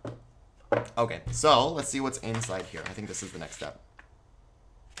 Okay, so let's see what's inside here. I think this is the next step.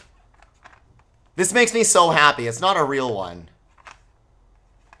 This makes me so happy. It's not a real one.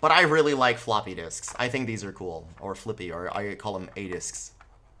 But I really like floppy disks. I think these are cool. Or flippy, or I call them A-disks.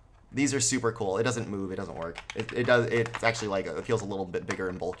 These are super cool. It doesn't move. It doesn't work. It's actually like, it feels a little bit bigger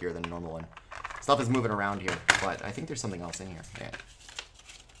and bulkier than a normal one. Stuff is moving around here, but I think there's something else in here. Yeah.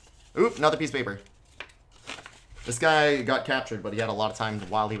 Oop, another piece of paper. This guy got captured, but he had a lot of time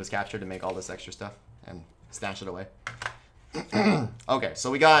while he was captured to make all this extra stuff and stash it away. Okay,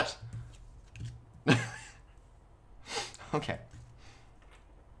 so we got... Okay.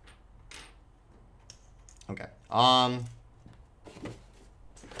 Okay.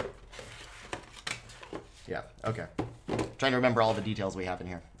 Yeah, okay. Trying to remember all the details we have in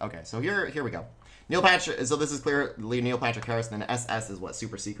here. Okay, so here we go. Neil Patrick, so this is clearly Neil Patrick Harris, and then SS is what,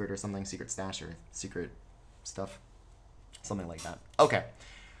 super secret or something? Secret stash or secret stuff? Something like that. Okay.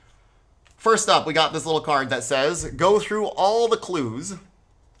 First up, we got this little card that says, go through all the clues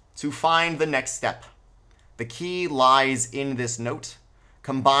to find the next step. The key lies in this note.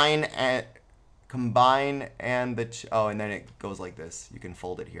 Combine and the... oh, and then it goes like this. You can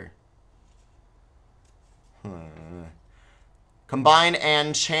fold it here. Combine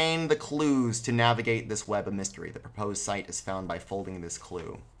and chain the clues to navigate this web of mystery. The proposed site is found by folding this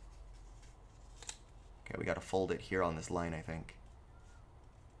clue. Okay, we gotta fold it here on this line, I think.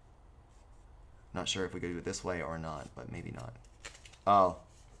 Not sure if we could do it this way or not, but maybe not. Oh.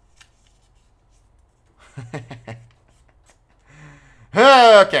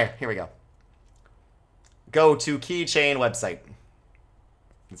 Okay, here we go. Go to keychain website.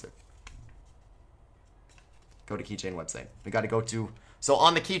 That's it. Go to keychain website. We got to go to... So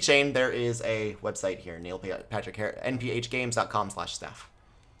on the keychain, there is a website here. Neil Patrick Harris, nphgames.com/staff.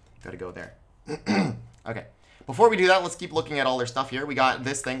 Got to go there. Okay. Before we do that, let's keep looking at all their stuff here. We got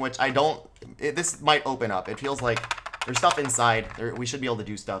this thing, which I don't... this might open up. It feels like there's stuff inside. We should be able to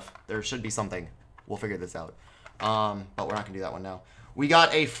do stuff. There should be something. We'll figure this out. But we're not going to do that one now. We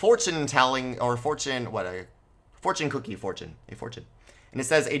got a fortune telling, or fortune, what, a fortune cookie fortune. A fortune. And it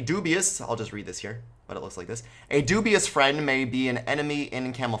says, a dubious, I'll just read this here, but it looks like this. A dubious friend may be an enemy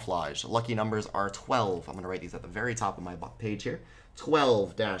in camouflage. Lucky numbers are 12. I'm going to write these at the very top of my page here.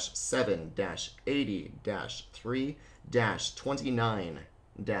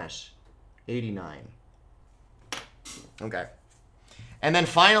 12-7-80-3-29-89. Okay. And then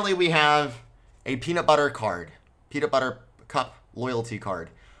finally we have a peanut butter card. Peanut butter cup loyalty card.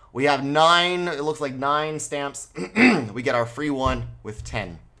 We have 9, it looks like 9 stamps. We get our free one with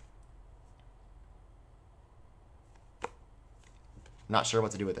 10. Not sure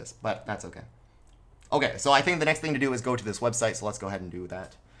what to do with this, but that's okay. Okay, so I think the next thing to do is go to this website, so let's go ahead and do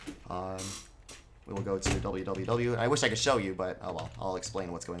that. We will go to www. I wish I could show you, but oh well, I'll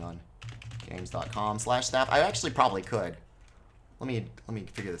explain what's going on. Games.com/staff. I actually probably could. Let me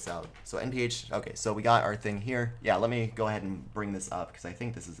figure this out. So NPH, okay, so we got our thing here. Yeah, let me go ahead and bring this up because I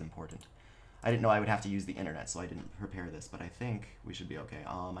think this is important. I didn't know I would have to use the internet, so I didn't prepare this, but I think we should be okay.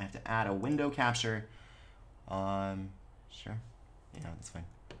 I have to add a window capture. Sure. Yeah, that's fine.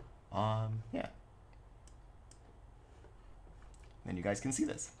 Yeah. Then you guys can see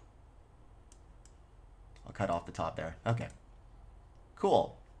this. I'll cut off the top there. Okay.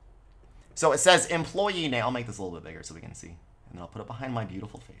 Cool. So it says employee name. I'll make this a little bit bigger so we can see. And then I'll put it behind my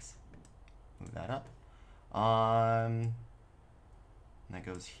beautiful face. Move that up. And that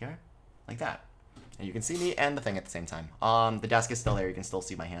goes here, like that. And you can see me and the thing at the same time. The desk is still there. You can still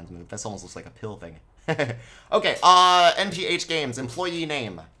see my hands move. This almost looks like a pill thing. Okay, NPH Games, employee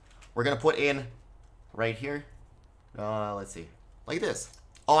name. We're going to put in right here. Let's see. Like this.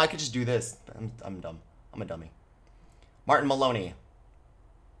 Oh, I could just do this. I'm dumb. I'm a dummy. Martin Maloney.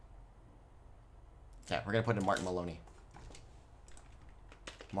 Yeah, we're going to put in Martin Maloney.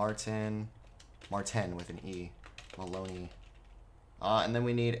 Martin with an E, Maloney, and then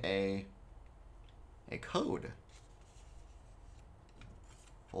we need a code.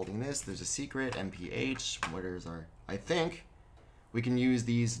 Folding this, there's a secret, MPH, where's our, I think we can use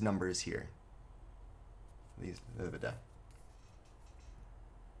these numbers here. These,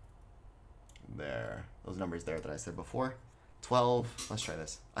 there, those numbers there that I said before. 12, let's try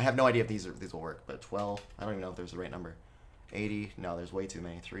this. I have no idea if these will work, but 12, I don't even know if there's the right number. 80, no, there's way too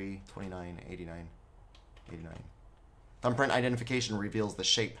many. 3, 29, 89, 89. Thumbprint identification reveals the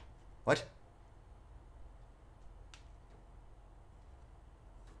shape. What?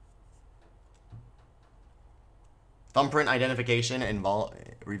 Thumbprint identification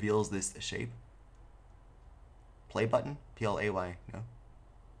reveals this shape. Play button? P-L-A-Y, no.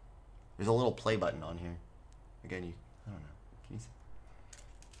 There's a little play button on here. Again, I don't know. Can you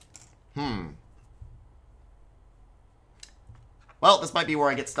see? Well, this might be where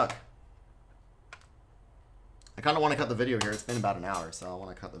I get stuck. I kind of want to cut the video here. It's been about an hour, so I want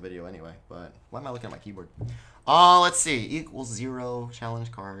to cut the video anyway. But why am I looking at my keyboard? Let's see. Equals 0.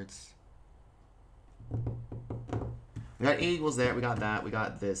 Challenge cards. We got E equals there. We got that. We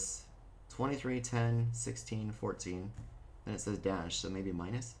got this. 23, 10, 16, 14. Then it says dash, so maybe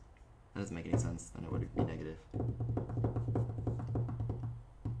minus. That doesn't make any sense. Then it would be negative.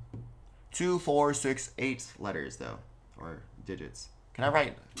 2, 4, 6, 8 letters, though. Or digits. Can I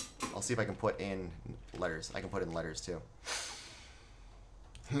write? I'll see if I can put in letters. I can put in letters, too.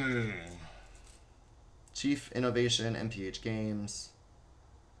 Chief Innovation, MPH Games.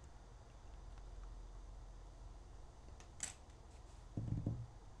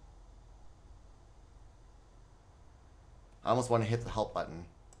 I almost want to hit the help button.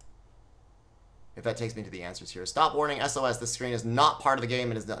 If that takes me to the answers here. Stop warning, SOS. This screen is not part of the game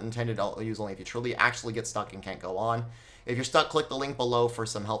and is intended to use only if you truly actually get stuck and can't go on. If you're stuck, click the link below for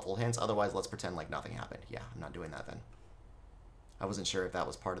some helpful hints. Otherwise, let's pretend like nothing happened. Yeah, I'm not doing that then. I wasn't sure if that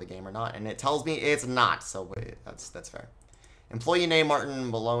was part of the game or not, and it tells me it's not, so wait, that's fair. Employee name, Martin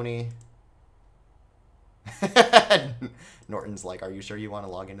Maloney. Norton's like, are you sure you want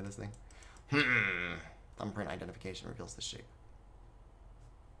to log into this thing? Thumbprint identification reveals the shape.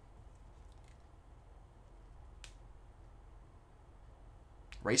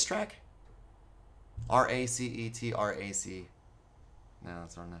 Racetrack? R-A-C-E-T-R-A-C. No,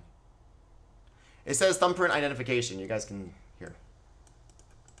 that's not enough. It says thumbprint identification. You guys can... Here.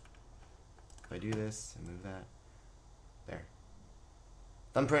 If I do this and move that. There.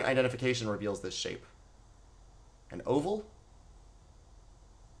 Thumbprint identification reveals this shape. An oval?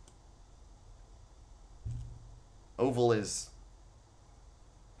 Oval is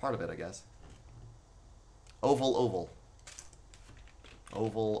part of it, I guess. Oval, oval.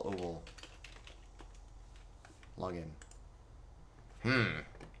 Oval, oval. Log in.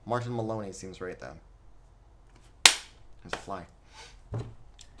 Martin Maloney seems right, though. There's a fly.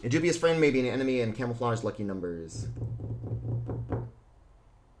 A dubious friend may be an enemy and camouflage lucky numbers.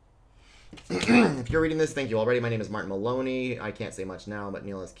 If you're reading this, thank you already. My name is Martin Maloney. I can't say much now, but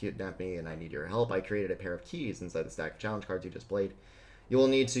Neil has kidnapped me and I need your help. I created a pair of keys inside the stack of challenge cards you just played. You will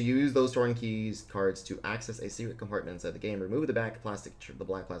need to use those storing keys cards to access a secret compartment inside the game. Remove the black plastic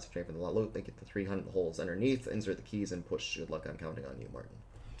tray from the loot. Then get the 3 holes underneath. Insert the keys and push. Good luck. I'm counting on you, Martin.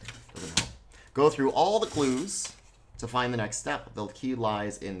 Doesn't help. Go through all the clues to find the next step. The key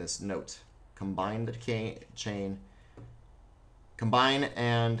lies in this note. Combine the chain. Combine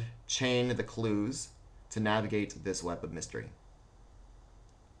and chain the clues to navigate this web of mystery.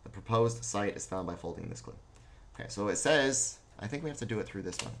 The proposed site is found by folding this clue. Okay, so it says, I think we have to do it through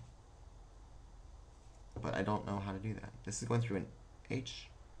this one. But I don't know how to do that. This is going through an H.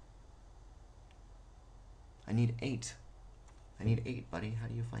 I need 8. I need 8, buddy. How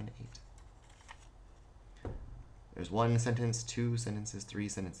do you find 8? There's 1 sentence, 2 sentences, 3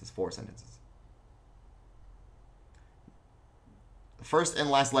 sentences, 4 sentences. The first and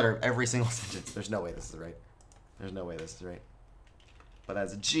last letter of every single sentence. There's no way this is right. There's no way this is right. But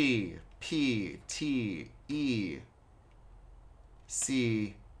that's G, P, T, E,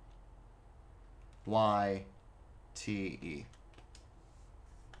 C, Y, T, E.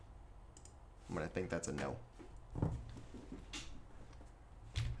 I'm going to think that's a no.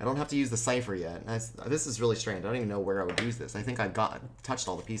 I don't have to use the cipher yet. This is really strange. I don't even know where I would use this. I think I've touched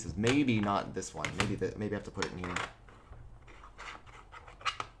all the pieces. Maybe not this one. Maybe I have to put it in here.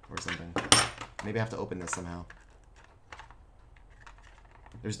 Or something. Maybe I have to open this somehow.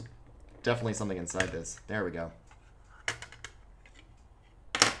 There's definitely something inside this. There we go.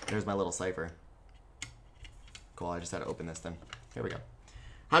 There's my little cipher. Cool, I just had to open this then. Here we go.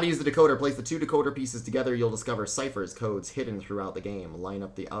 How to use the decoder. Place the 2 decoder pieces together. You'll discover ciphers, codes hidden throughout the game. Line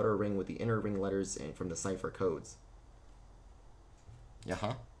up the outer ring with the inner ring letters from the cipher codes.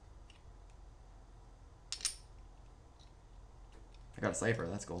 Yeah-huh. I got a cipher.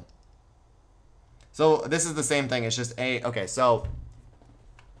 That's cool. So this is the same thing. It's just a... Okay, so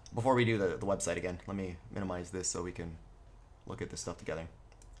before we do the website again, let me minimize this so we can look at this stuff together.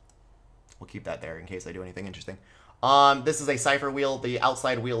 We'll keep that there in case I do anything interesting. This is a cipher wheel. The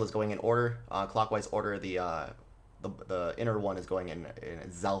outside wheel is going in order, clockwise order. The inner one is going in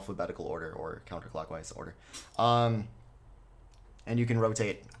alphabetical order or counterclockwise order. And you can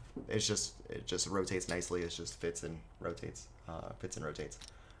rotate. It just rotates nicely. It just fits and rotates.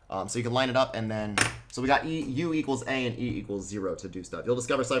 So you can line it up and then, so we got U equals A and E equals 0 to do stuff. You'll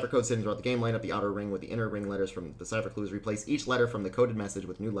discover cipher codes hidden throughout the game. Line up the outer ring with the inner ring letters from the cipher clues. Replace each letter from the coded message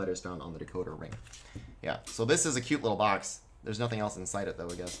with new letters found on the decoder ring. Yeah, so this is a cute little box. There's nothing else inside it though,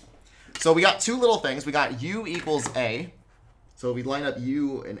 I guess. So we got 2 little things. We got U equals A. So we line up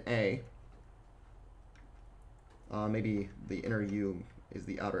U and A. Maybe the inner U is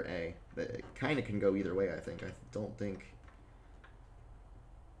the outer A. It kind of can go either way, I think. I don't think...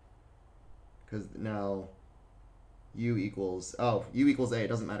 Because now U equals A. It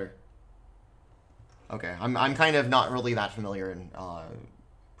doesn't matter. Okay, I'm kind of not really that familiar in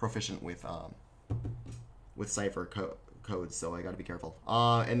proficient with cipher codes, so I got to be careful.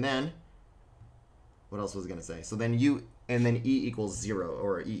 And then what else was I gonna say? So then E equals 0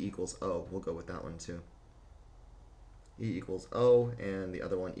 or E equals O. We'll go with that one too. E equals O, and the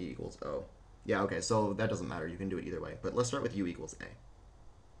other one E equals O. Yeah, okay, so that doesn't matter. You can do it either way. But let's start with U equals A.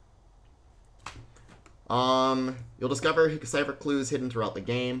 You'll discover cipher clues hidden throughout the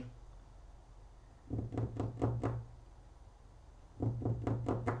game.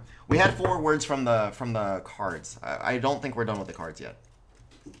 We had 4 words from the cards. I don't think we're done with the cards yet.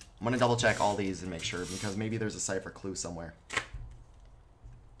 I'm gonna double check all these and make sure, because maybe there's a cipher clue somewhere.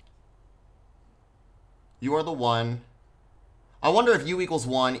 You are the one. I wonder if U equals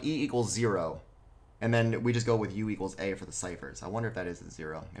 1, E equals 0, and then we just go with U equals A for the ciphers. I wonder if that is a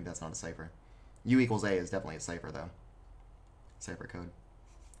 0. Maybe that's not a cipher. U equals A is definitely a cipher, though. Cipher code.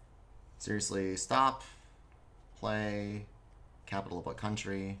 Seriously, stop. Play. Capital of what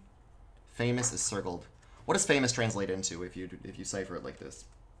country? Famous is circled. What does famous translate into if you cipher it like this?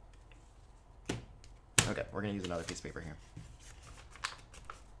 Okay, we're gonna use another piece of paper here.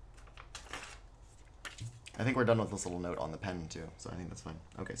 I think we're done with this little note on the pen too, so I think that's fine.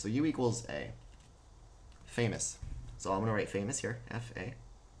 Okay, so U equals A. Famous. So I'm gonna write famous here. F-A-M-O-U-S.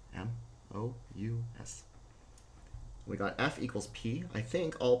 We got F equals P. I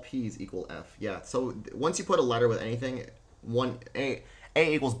think all P's equal F. Yeah, so once you put a letter with anything, A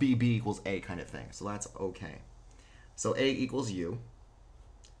equals B, B equals A kind of thing. So that's okay. So A equals U.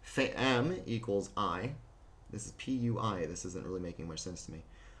 M equals I. This is P-U-I. This isn't really making much sense to me.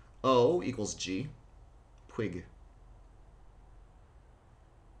 O equals G. Pwig.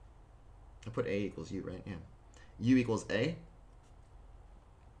 I put A equals U, right? Yeah. U equals A.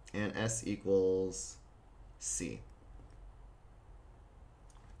 And S equals C.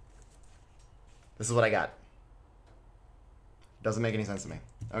 This is what I got. Doesn't make any sense to me.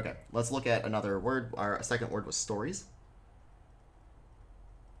 Okay, let's look at another word. Our second word was stories.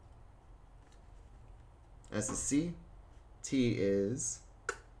 S is C. T is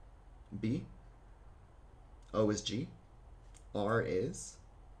B. O is G. R is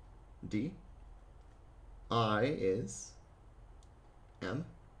D. I is M.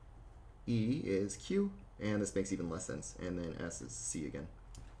 E is Q. And this makes even less sense. And then S is C again.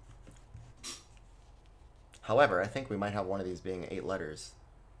 However, I think we might have one of these being 8 letters.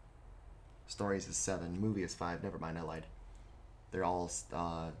 Stories is 7. Movie is 5. Never mind, I lied. They're all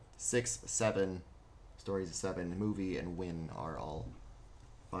 6, 7. Stories is 7. Movie and win are all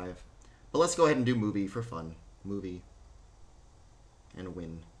 5. But let's go ahead and do movie for fun. Movie and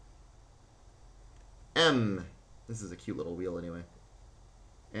win. M. This is a cute little wheel anyway.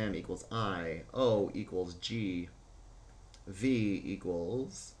 M equals I. O equals G. V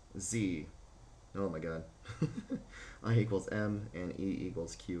equals Z. Oh my god. I equals M and E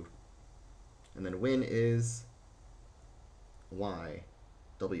equals Q. And then win is Y.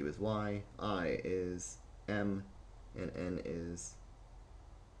 W is Y. I is M. And N is...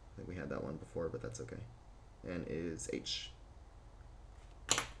 I think we had that one before, but that's okay. N is H.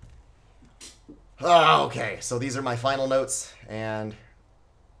 Okay, so these are my final notes, and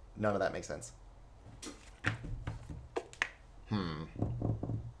none of that makes sense.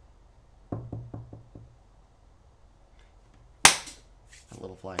 That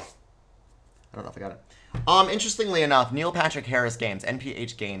little fly. I don't know if I got it. Interestingly enough, Neil Patrick Harris Games,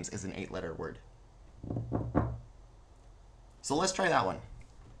 NPH Games, is an 8-letter word. So let's try that one.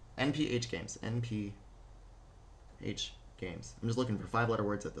 NPH Games. NPH Games. I'm just looking for 5-letter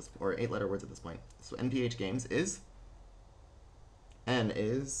words at this, or 8-letter words at this point. So NPH Games is... N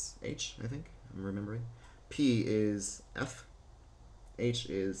is H, I think. I'm remembering. P is F. H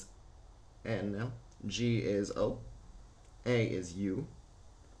is N now. G is O. A is U.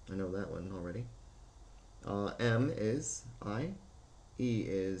 I know that one already. M is I. E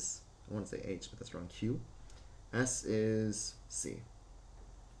is, I want to say H, but that's wrong, Q. S is C.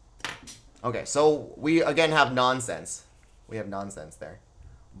 Okay, so we again have nonsense. We have nonsense there.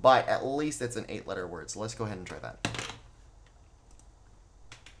 But at least it's an 8-letter word, so let's go ahead and try that.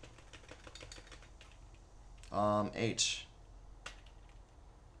 H.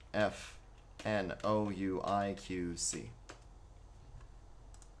 F. N. O. U. I. Q. C.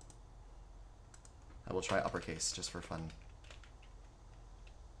 I will try uppercase just for fun.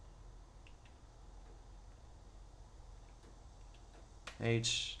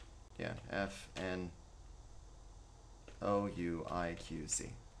 H, yeah, F, N, O, U, I, Q, C.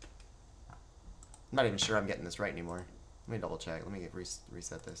 I'm not even sure I'm getting this right anymore. Let me double check. Let me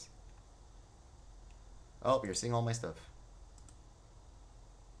reset this. Oh, you're seeing all my stuff.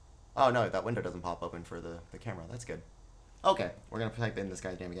 Oh no, that window doesn't pop open for the camera. That's good. Okay, we're gonna type in this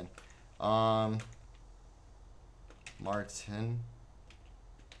guy's name again. Martin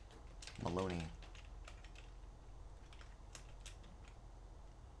Maloney.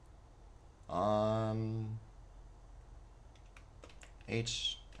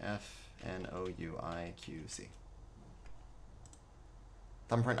 HFNOUIQC.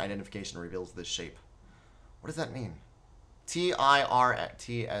 Thumbprint identification reveals this shape. What does that mean?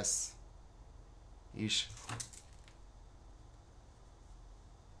 TIRTS. Yeesh.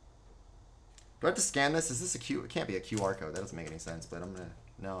 Do I have to scan this? Is this a Q? It can't be a QR code. That doesn't make any sense, but I'm gonna...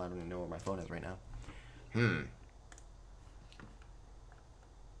 No, I don't even know where my phone is right now.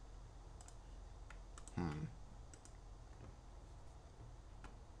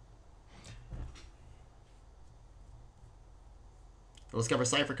 We'll discover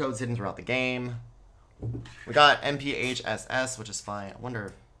cipher codes hidden throughout the game. We got MPHSS, which is fine. I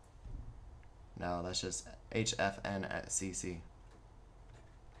wonder... No, that's just HFNCC.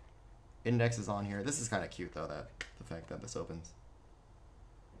 Index is on here. This is kind of cute, though, that the fact that this opens.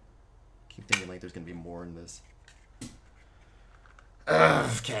 Keep thinking like there's going to be more in this.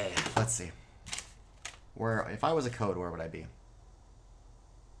 Okay, let's see. Where, if I was a code, where would I be?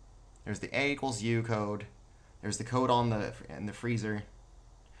 There's the A equals U code. There's the code on in the freezer.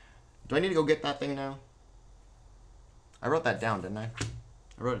 Do I need to go get that thing now? I wrote that down, didn't I?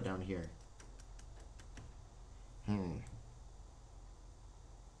 I wrote it down here.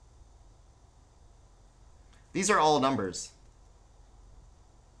 These are all numbers.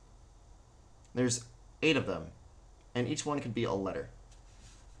 There's 8 of them, and each one could be a letter.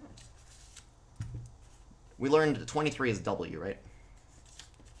 We learned 23 is W, right?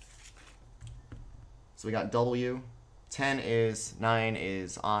 So we got W, 10 is, 9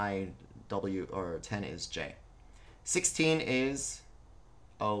 is I, W, or 10 is J. 16 is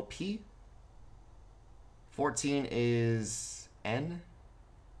OP. 14 is N.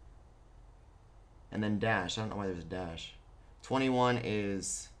 And then dash. I don't know why there's a dash. 21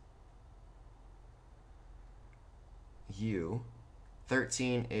 is U.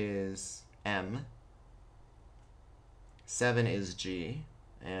 13 is M. 7 is G.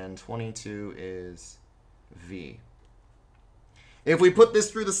 And 22 is V. If we put this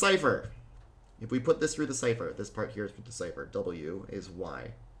through the cipher, this part here is the cipher. W is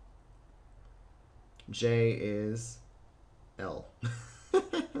Y. J is L. Oh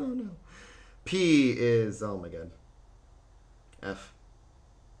no. P is, oh my god, F.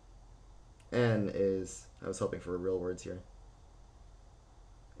 N is, I was hoping for real words here.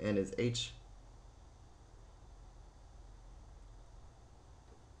 N is H.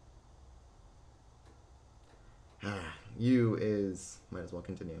 U is, might as well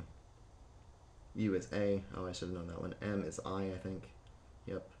continue. U is A. Oh, I should have known that one. M is I think.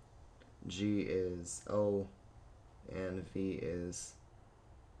 Yep. G is O. And V is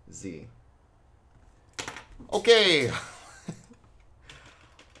Z. Okay.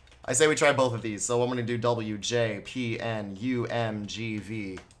 I say we try both of these. So I'm going to do W, J, P, N, U, M, G,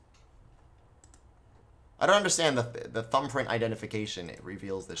 V. I don't understand the thumbprint identification. It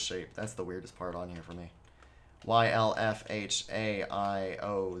reveals this shape. That's the weirdest part on here for me. Y, L, F, H, A, I,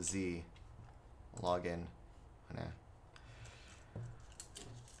 O, Z. Log in. Nah.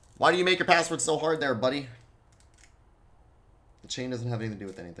 Why do you make your password so hard there, buddy? The chain doesn't have anything to do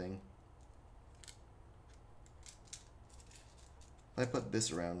with anything. If I put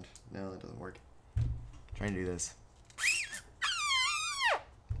this around, no, that doesn't work. I'm trying to do this.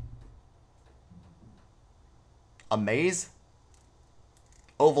 A maze?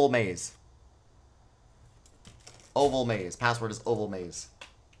 Oval maze. Oval maze. Password is oval maze.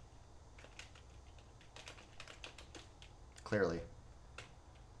 Clearly.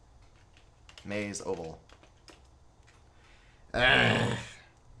 Maze oval.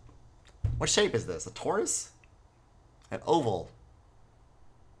 What shape is this? A torus? An oval.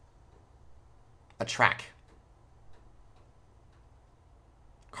 A track.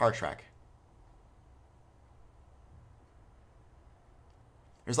 Car track.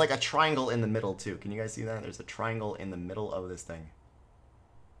 There's like a triangle in the middle too. Can you guys see that? There's a triangle in the middle of this thing.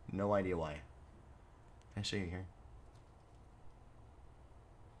 No idea why. Can I show you here?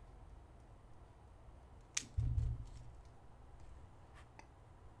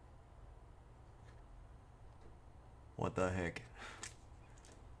 What the heck?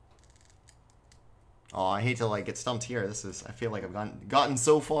 Oh, I hate to like get stumped here. This is, I feel like I've gotten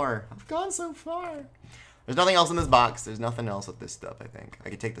so far. I've gone so far. There's nothing else in this box. There's nothing else with this stuff, I think. I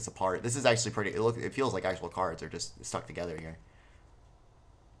could take this apart. This is actually pretty, it feels like actual cards. They're just stuck together here.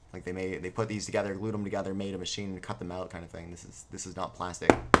 Like they put these together, glued them together, made a machine, cut them out kind of thing. This is not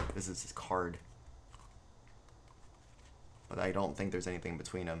plastic. This is card. But I don't think there's anything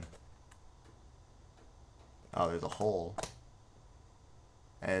between them. Oh, there's a hole.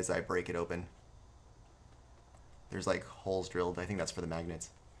 As I break it open. There's like holes drilled. I think that's for the magnets.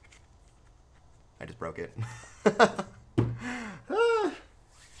 I just broke it.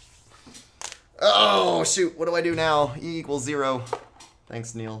 Oh, shoot. What do I do now? E equals 0.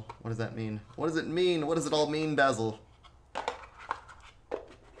 Thanks, Neil. What does that mean? What does it mean? What does it all mean, Basil?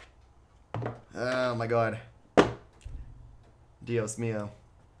 Oh, my God. Dios mio.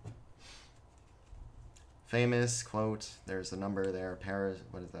 Famous, quote, there's a number there. Paris,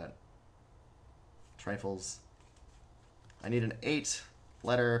 what is that? Trifles. I need an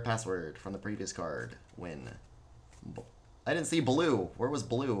 8-letter password from the previous card. Win. I didn't see blue. Where was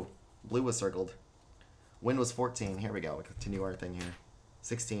blue? Blue was circled. Win was 14. Here we go. We'll continue our thing here.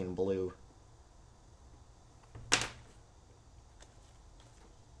 16, blue.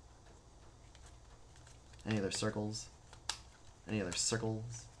 Any other circles? Any other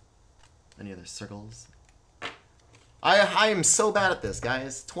circles? Any other circles? I am so bad at this,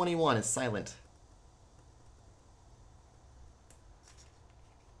 guys. 21 is silent.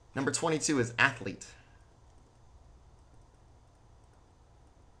 Number 22 is athlete.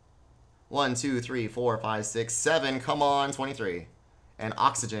 1, 2, 3, 4, 5, 6, 7. Come on, 23. And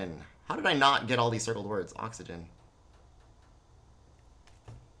oxygen. How did I not get all these circled words? Oxygen.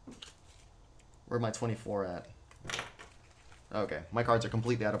 Where's my 24 at? Okay, my cards are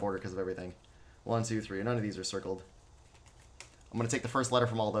completely out of order because of everything. 1, 2, 3. None of these are circled. I'm going to take the first letter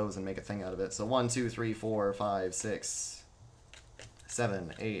from all those and make a thing out of it. So 1, 2, 3, 4, 5, 6,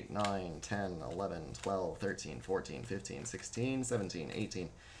 7, 8, 9, 10, 11, 12, 13, 14, 15, 16, 17, 18,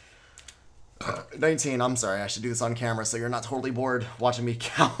 19. I'm sorry, I should do this on camera so you're not totally bored watching me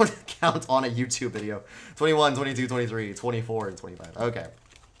count on a YouTube video. 21, 22, 23, 24, and 25. Okay.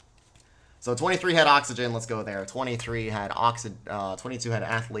 So 23 had oxygen, let's go there. 23 had 22 had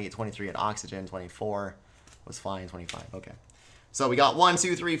athlete, 23 had oxygen, 24 was fine, 25. Okay. So we got 1,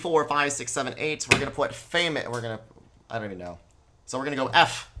 2, 3, 4, 5, 6, 7, 8. We're gonna put famous. I don't even know. So we're gonna go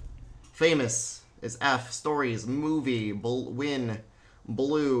F. Famous is F. Stories, movie, win,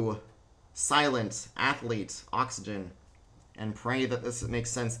 blue, silent, athlete, oxygen, and pray that this makes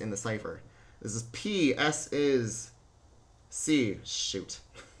sense in the cipher. This is P. S is C. Shoot.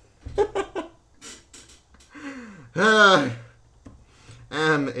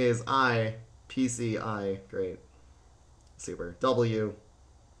 M is I. P C I. Great. Super. W.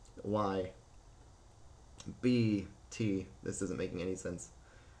 Y. B. T. This isn't making any sense.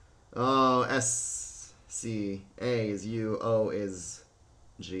 Oh, S. C. A is U. O is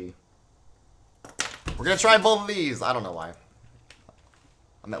G. We're gonna try both of these. I don't know why.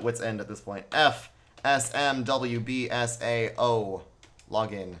 I'm at wit's end at this point. F. S. M. W. B. S. A. O.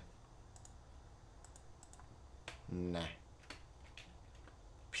 Login. Nah.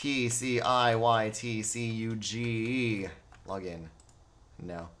 P. C. I. Y. T. C. U. G. Login.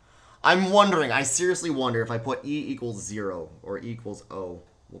 No. I'm wondering, I seriously wonder if I put E equals 0 or E equals O.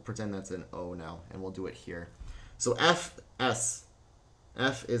 We'll pretend that's an O now, and we'll do it here. So F, S.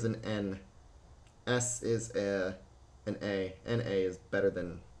 F is an N. S is an A. NA is better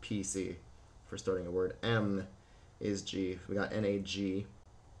than PC for starting a word. M is G. We got NAG.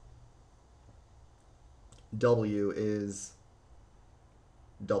 W is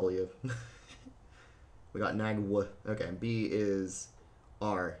W. We got NAGW. Okay, B is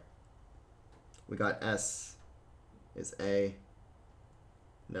R. We got S is A.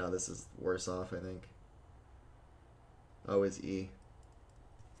 No, this is worse off, I think. O is E.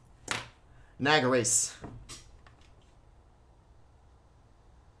 Nag erase.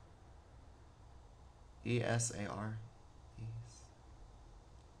 ESAR.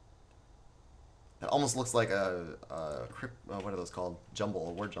 It almost looks like what are those called? Jumble,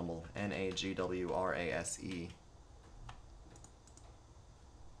 a word jumble. NAGWRASE.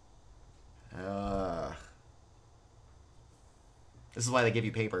 This is why they give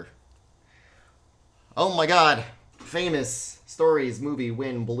you paper. Oh my god. Famous. Stories, movie,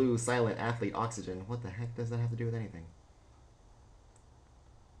 win, blue, silent, athlete, oxygen. What the heck does that have to do with anything?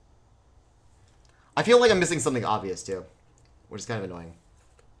 I feel like I'm missing something obvious too, which is kind of annoying.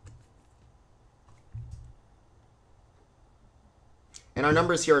 And our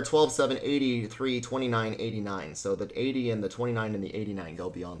numbers here are 12, 7, 83, 29, 89. So the 80 and the 29 and the 89 go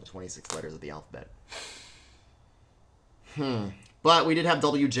beyond the 26 letters of the alphabet. But we did have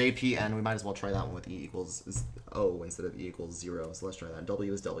W, J, P, N. We might as well try that one with E equals O instead of E equals 0. So let's try that.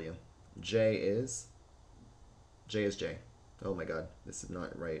 W is W. J is J. Oh my god, this is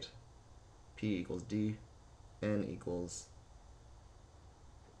not right. P equals D. N equals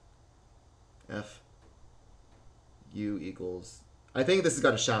F. U equals... I think this has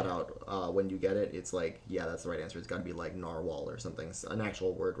got a shout out when you get it. It's like, yeah, that's the right answer. It's got to be like narwhal or something. An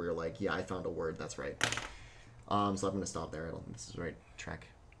actual word where you're like, yeah, I found a word. That's right. So I'm going to stop there. I don't think this is the right track.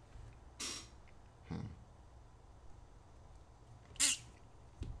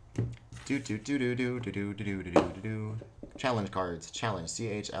 Challenge cards. Challenge.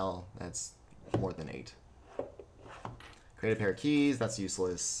 CHL. That's more than 8. Create a pair of keys. That's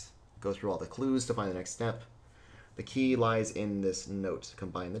useless. Go through all the clues to find the next step. The key lies in this note.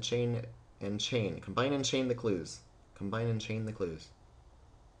 Combine the chain and chain. Combine and chain the clues. Combine and chain the clues.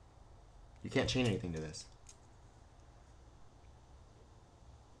 You can't chain anything to this.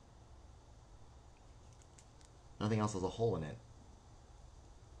 Nothing else has a hole in it.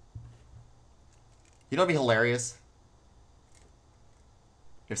 You know what'd be hilarious?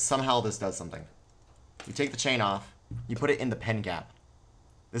 If somehow this does something. You take the chain off, you put it in the pen cap.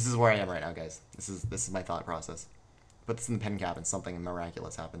 This is where I am right now, guys. This is my thought process. Put this in the pen cap and something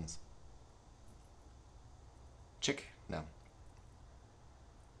miraculous happens. Chick? No.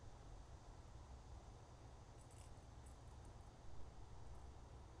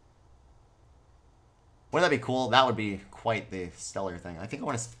 Wouldn't that be cool? That would be quite the stellar thing. I think I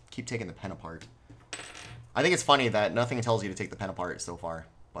want to keep taking the pen apart. I think it's funny that nothing tells you to take the pen apart so far,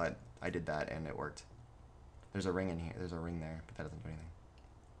 but I did that and it worked. There's a ring in here. There's a ring there, but that doesn't do anything.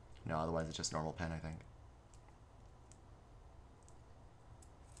 No, otherwise it's just normal pen, I think.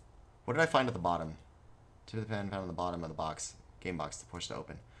 What did I find at the bottom? Tip of the pen found on the bottom of the box. Game box to push to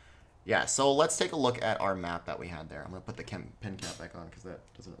open. Yeah, so let's take a look at our map that we had there. I'm going to put the pen cap back on because that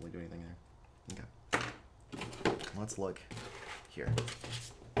doesn't really do anything there. Okay. Let's look here.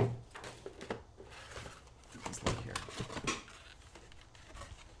 Let's look here.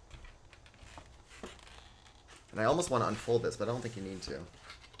 And I almost want to unfold this, but I don't think you need to.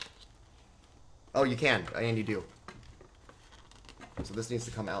 Oh, you can, and you do. So this needs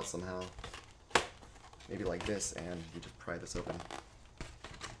to come out somehow. Maybe like this, and you just pry this open.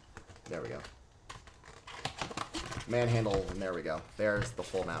 There we go. Manhandle, and there we go. There's the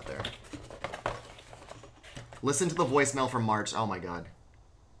full map there. Listen to the voicemail from March. Oh my god.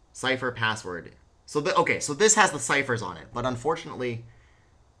 Cipher password. So okay, so this has the ciphers on it, but unfortunately,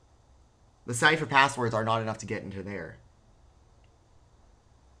 the cipher passwords are not enough to get into there.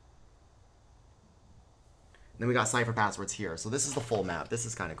 Then we got cipher passwords here. So this is the full map. This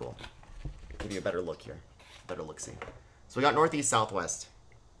is kind of cool. Give you a better look here. Better look-see. So we got northeast, southwest.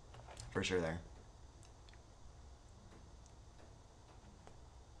 For sure there.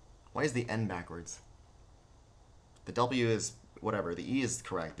 Why is the N backwards? The W is whatever. The E is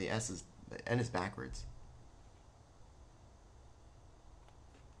correct. The N is backwards.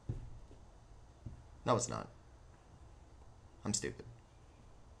 No, it's not. I'm stupid.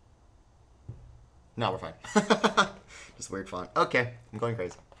 No, we're fine. Just weird font. Okay, I'm going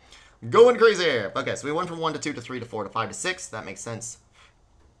crazy. Going crazy! Okay, so we went from 1 to 2 to 3 to 4 to 5 to 6. That makes sense.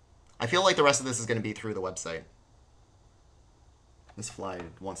 I feel like the rest of this is going to be through the website. This fly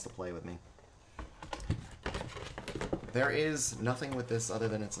wants to play with me. There is nothing with this other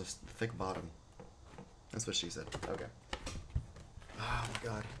than it's a thick bottom. That's what she said. Okay. Oh my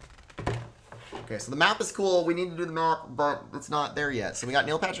god. Okay, so the map is cool. We need to do the map, but it's not there yet. So we got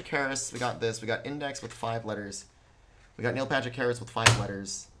Neil Patrick Harris. We got this. We got index with 5 letters. We got Neil Patrick Harris with 5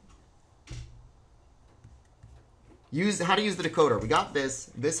 letters. How to use the decoder. We got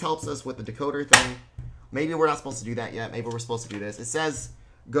this. This helps us with the decoder thing. Maybe we're not supposed to do that yet. Maybe we're supposed to do this. It says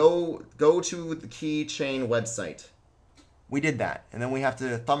go to the keychain website. We did that. And then we have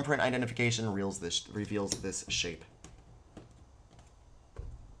to thumbprint identification reveals this shape.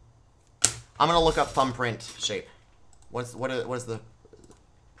 I'm gonna look up thumbprint shape. What is a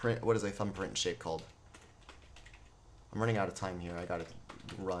thumbprint shape called? I'm running out of time here. I gotta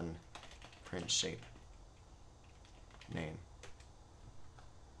run print shape name.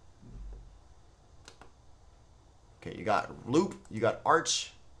 Okay, you got loop, you got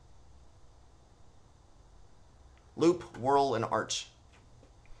arch, loop, whirl, and arch.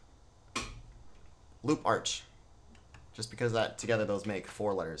 Loop, arch. Just because that together those make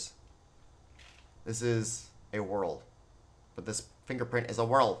 4 letters. This is a whirl, but this fingerprint is a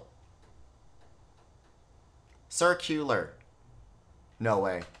whirl. Circular. No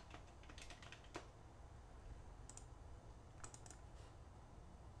way.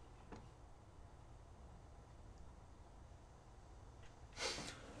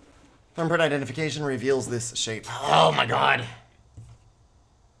 Thumbprint identification reveals this shape. Oh my god.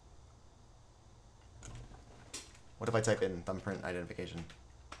 What if I type in thumbprint identification?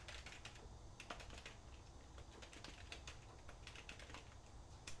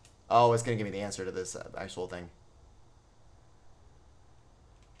 Oh, it's going to give me the answer to this actual thing.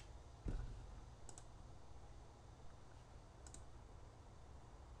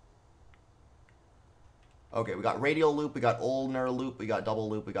 Okay, we got radial loop, we got ulnar loop, we got double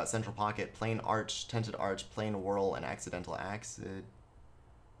loop, we got central pocket, plain arch, tented arch, plain whirl, and accidental acid.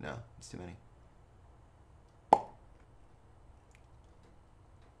 No, it's too many.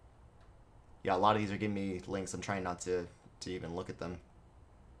 Yeah, a lot of these are giving me links. I'm trying not to even look at them.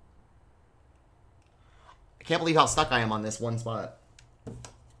 I can't believe how stuck I am on this one spot.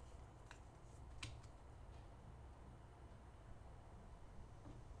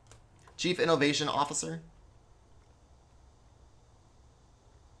 Chief Innovation Officer.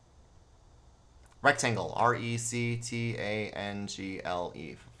 Rectangle. R-E-C-T-A-N-G-L-E.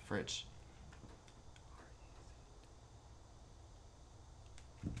 Fridge.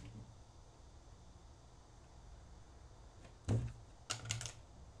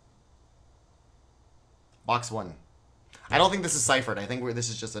 Box 1. I don't think this is ciphered. I think this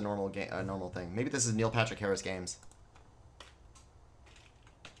is just a normal game, a normal thing. Maybe this is Neil Patrick Harris Games.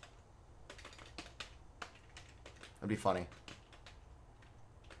 That'd be funny.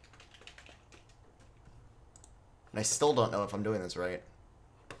 And I still don't know if I'm doing this right.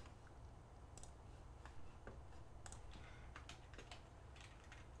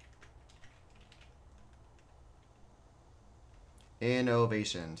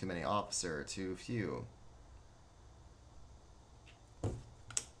 Innovation. Too many. Officer. Too few.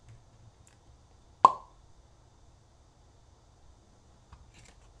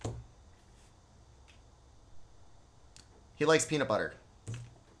 He likes peanut butter.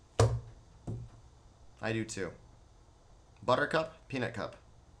 I do too. Buttercup, peanut cup.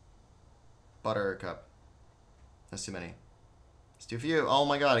 Buttercup. That's too many. It's too few. Oh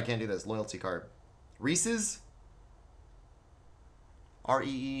my god, I can't do this. Loyalty card. Reese's?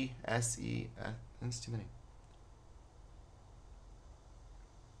 R-E-E-S-E-S. That's too many.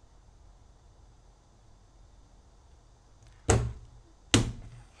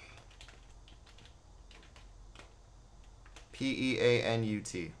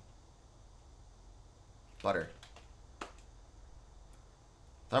 P-E-A-N-U-T. Butter.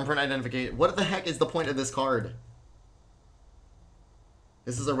 Thumbprint identification. What the heck is the point of this card?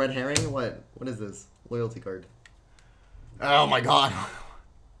 This is a red herring? What? What is this? Loyalty card. Oh my god.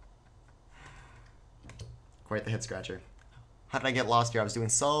 Quite the head scratcher. How did I get lost here? I was doing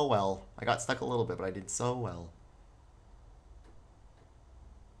so well. I got stuck a little bit, but I did so well.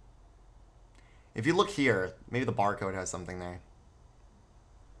 If you look here, maybe the barcode has something there.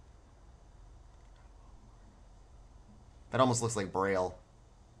 That almost looks like Braille.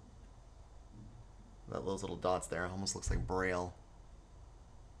 Those little dots there almost looks like Braille.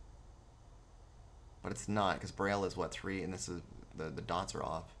 But it's not, because Braille is what, 3, and this is the dots are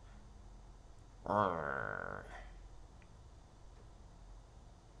off. Arrgh.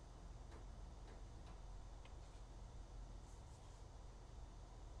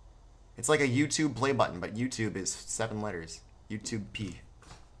 It's like a YouTube play button, but YouTube is 7 letters. YouTube P.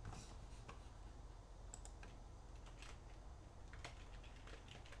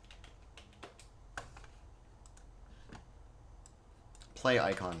 Play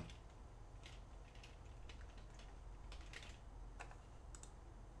icon.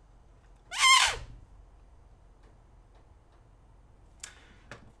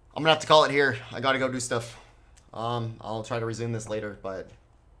 I'm gonna have to call it here. I gotta go do stuff. I'll try to resume this later, but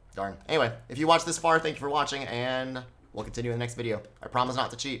darn. Anyway, if you watched this far, thank you for watching, and we'll continue in the next video. I promise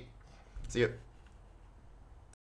not to cheat. See you.